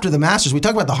week after the Masters, we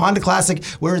talk about the Honda Classic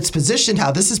where it's positioned positioned,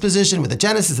 how this is positioned with the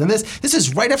Genesis and this. This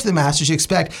is right after the Masters you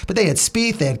expect, but they had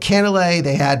Spieth, they had Cantlay,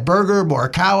 they had Berger,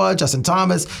 Morikawa, Justin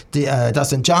Thomas,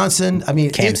 Dustin Johnson. I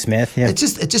mean, Cam Smith. Yeah. It's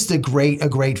just a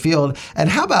great field. And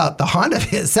how about the Honda?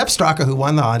 Sepp Straka, who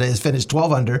won the Honda, has finished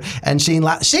 12 under, and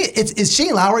is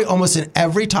Shane Lowry almost in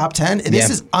every top 10? This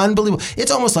is unbelievable.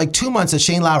 It's almost like 2 months of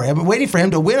Shane Lowry. I've been waiting for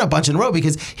him to win a bunch in a row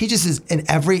because he just is in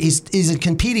every. He's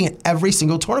competing in every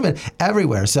single tournament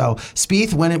everywhere. So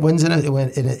Spieth,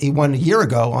 he won a year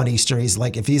ago on Easter. He's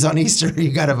like, if he's on Easter,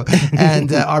 you got to. And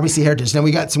RBC Heritage. Then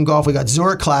we got some golf. We got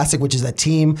Zurich Classic, which is a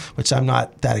team which I'm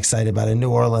not that excited about, in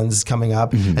New Orleans coming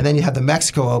up. And then you have the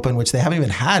Mexico Open, which they haven't even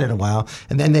had in a while.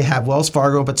 And then they have Wells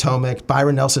Fargo, Potomac,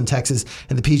 Byron Nelson, Texas,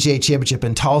 and the PGA Championship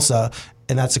in Tulsa.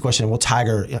 And that's the question. Will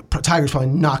Tiger's probably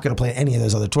not going to play in any of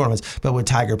those other tournaments, but would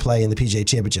Tiger play in the PGA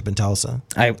Championship in Tulsa?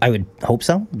 I would hope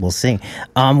so. We'll see.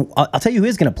 I'll tell you who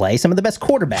is going to play. Some of the best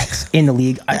quarterbacks in the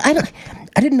league. I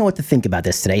didn't know what to think about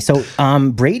this today. So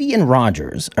Brady and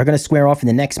Rodgers are going to square off in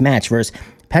the next match versus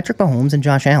Patrick Mahomes and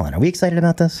Josh Allen. Are we excited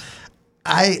about this?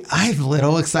 I'm a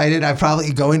little excited. I'm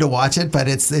probably going to watch it, but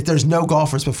there's no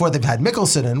golfers before. They've had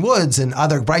Mickelson and Woods and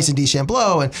other Bryson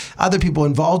DeChambeau and other people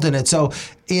involved in it. So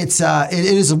it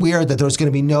is weird that there's going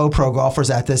to be no pro golfers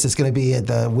at this. It's going to be at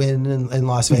the Wynn in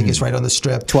Las Vegas, right on the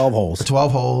Strip. 12 holes.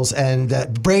 12 holes. And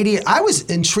Brady, I was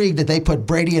intrigued that they put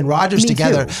Brady and Rodgers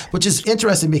together, which is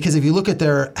interesting because if you look at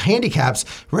their handicaps,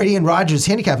 Brady and Rodgers'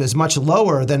 handicap is much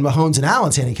lower than Mahomes and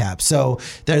Allen's handicap. So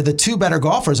they're the two better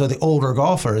golfers are the older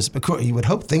golfers. You would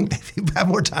think they have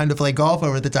more time to play golf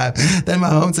over the time than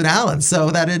Mahomes and Allen. So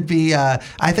that'd be,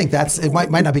 I think it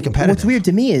might not be competitive. What's weird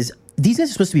to me is these guys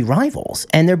are supposed to be rivals,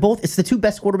 and it's the two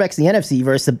best quarterbacks in the NFC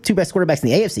versus the two best quarterbacks in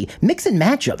the AFC. Mix and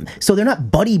match them, so they're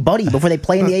not buddy-buddy before they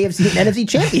play in the AFC and NFC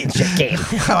championship game.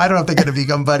 I don't know if they're going to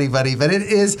become buddy-buddy, but it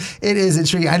is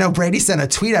intriguing. I know Brady sent a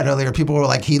tweet out earlier. People were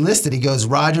like, he goes,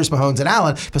 Rodgers, Mahomes, and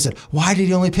Allen, but said, why did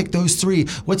he only pick those three?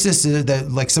 What's this,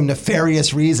 like some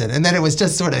nefarious reason? And then it was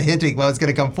just sort of hinting what was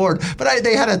going to come forward. But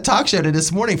they had a talk show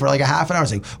this morning for like a half an hour.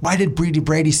 It's like, why did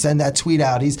Brady send that tweet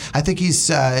out? I think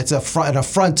it's an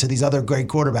affront to these other great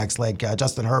quarterbacks like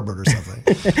Justin Herbert or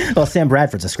something. Well, Sam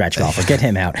Bradford's a scratch golfer. Get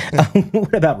him out.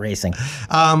 What about racing?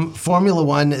 Formula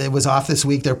One, it was off this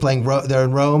week. They're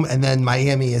in Rome, and then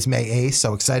Miami is May 8th.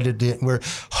 So excited. We're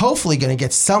hopefully going to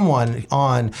get someone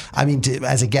on,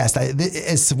 as a guest.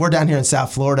 We're down here in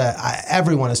South Florida.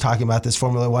 Everyone is talking about this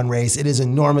Formula One race. It is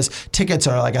enormous. Tickets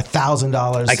are like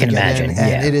 $1,000. I can imagine.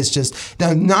 And it is just,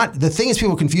 the thing is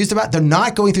people are confused about, they're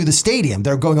not going through the stadium.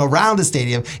 They're going around the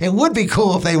stadium. It would be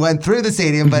cool if they went through the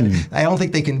stadium, but I don't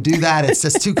think they can do that. It's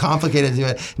just too complicated to do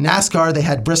it. NASCAR, they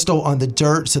had Bristol on the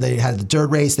dirt, so they had the dirt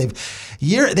race.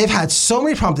 They've had so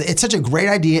many problems. It's such a great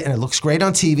idea, and it looks great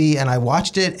on TV, and I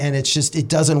watched it, and it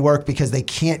doesn't work because they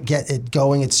can't get it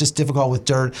going. It's just difficult with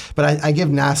dirt, but I give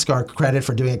NASCAR credit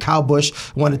for doing it. Kyle Busch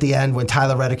won at the end when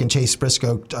Tyler Reddick and Chase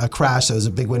Briscoe crashed, so it was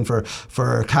a big win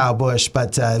for Kyle Busch,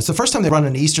 but it's the first time they run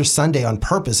an Easter Sunday on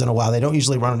purpose in a while. They don't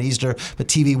usually run on Easter, but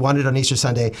TV won it on Easter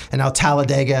Sunday, and now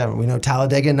Talladega, we know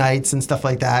Talladega Nights and stuff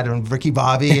like that, and Ricky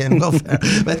Bobby and Will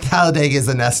Ferrell, but Talladega is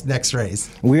the next race.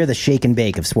 We're the shake and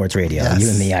bake of sports radio, yes. You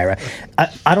and me, Ira.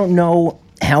 I don't know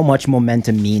how much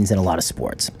momentum means in a lot of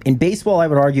sports. In baseball, I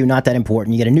would argue not that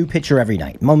important. You get a new pitcher every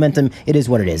night. Momentum, it is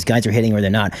what it is. Guys are hitting or they're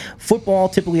not. Football,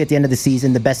 typically at the end of the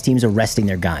season, the best teams are resting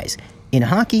their guys. In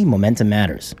hockey, momentum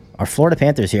matters. Our Florida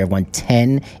Panthers here have won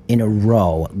 10 in a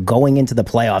row going into the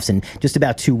playoffs in just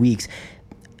about 2 weeks.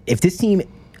 If this team,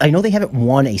 I know they haven't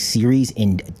won a series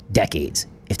in decades.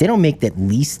 If they don't make at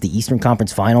least the Eastern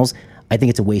Conference Finals, I think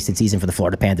it's a wasted season for the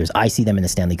Florida Panthers. I see them in the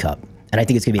Stanley Cup. And I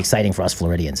think it's going to be exciting for us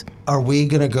Floridians. Are we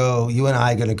going to go, you and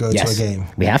I going to go to a game?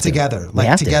 We have to. Together.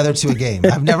 To a game.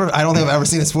 I don't think I've ever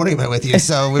seen a sporting event with you.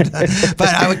 So, but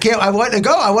I want to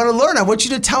go. I want to learn. I want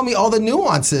you to tell me all the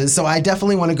nuances. So I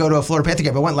definitely want to go to a Florida Panther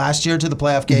game. I went last year to the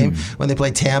playoff game when they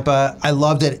played Tampa. I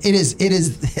loved it. It is,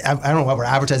 I don't know what we're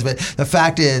advertising, but the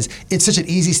fact is, it's such an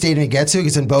easy stadium to get to.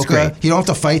 It's in Boca. You don't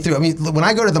have to fight through. I mean, when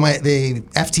I go to the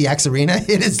FTX Arena,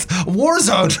 it is a war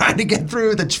zone trying to get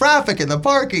through the traffic and the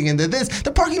parking and the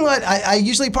parking lot I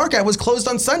usually park at was closed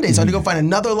on Sunday, so I had to go find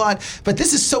another lot. But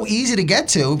this is so easy to get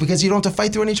to because you don't have to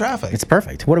fight through any traffic. It's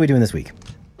perfect. What are we doing this week?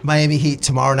 Miami Heat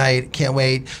tomorrow night. Can't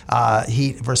wait.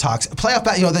 Heat versus Hawks.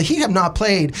 The Heat have not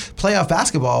played playoff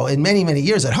basketball in many, many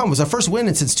years at home. It was our first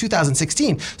win since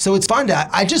 2016. So it's fun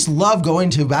I just love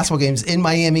going to basketball games in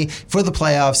Miami for the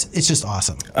playoffs. It's just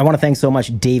awesome. I want to thank so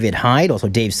much David Hyde, also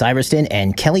Dave Syverston,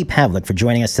 and Kelly Pavlik for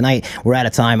joining us tonight. We're out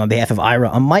of time. On behalf of Ira,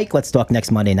 I'm Mike. Let's talk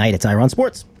next Monday night. It's Ira on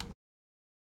Sports.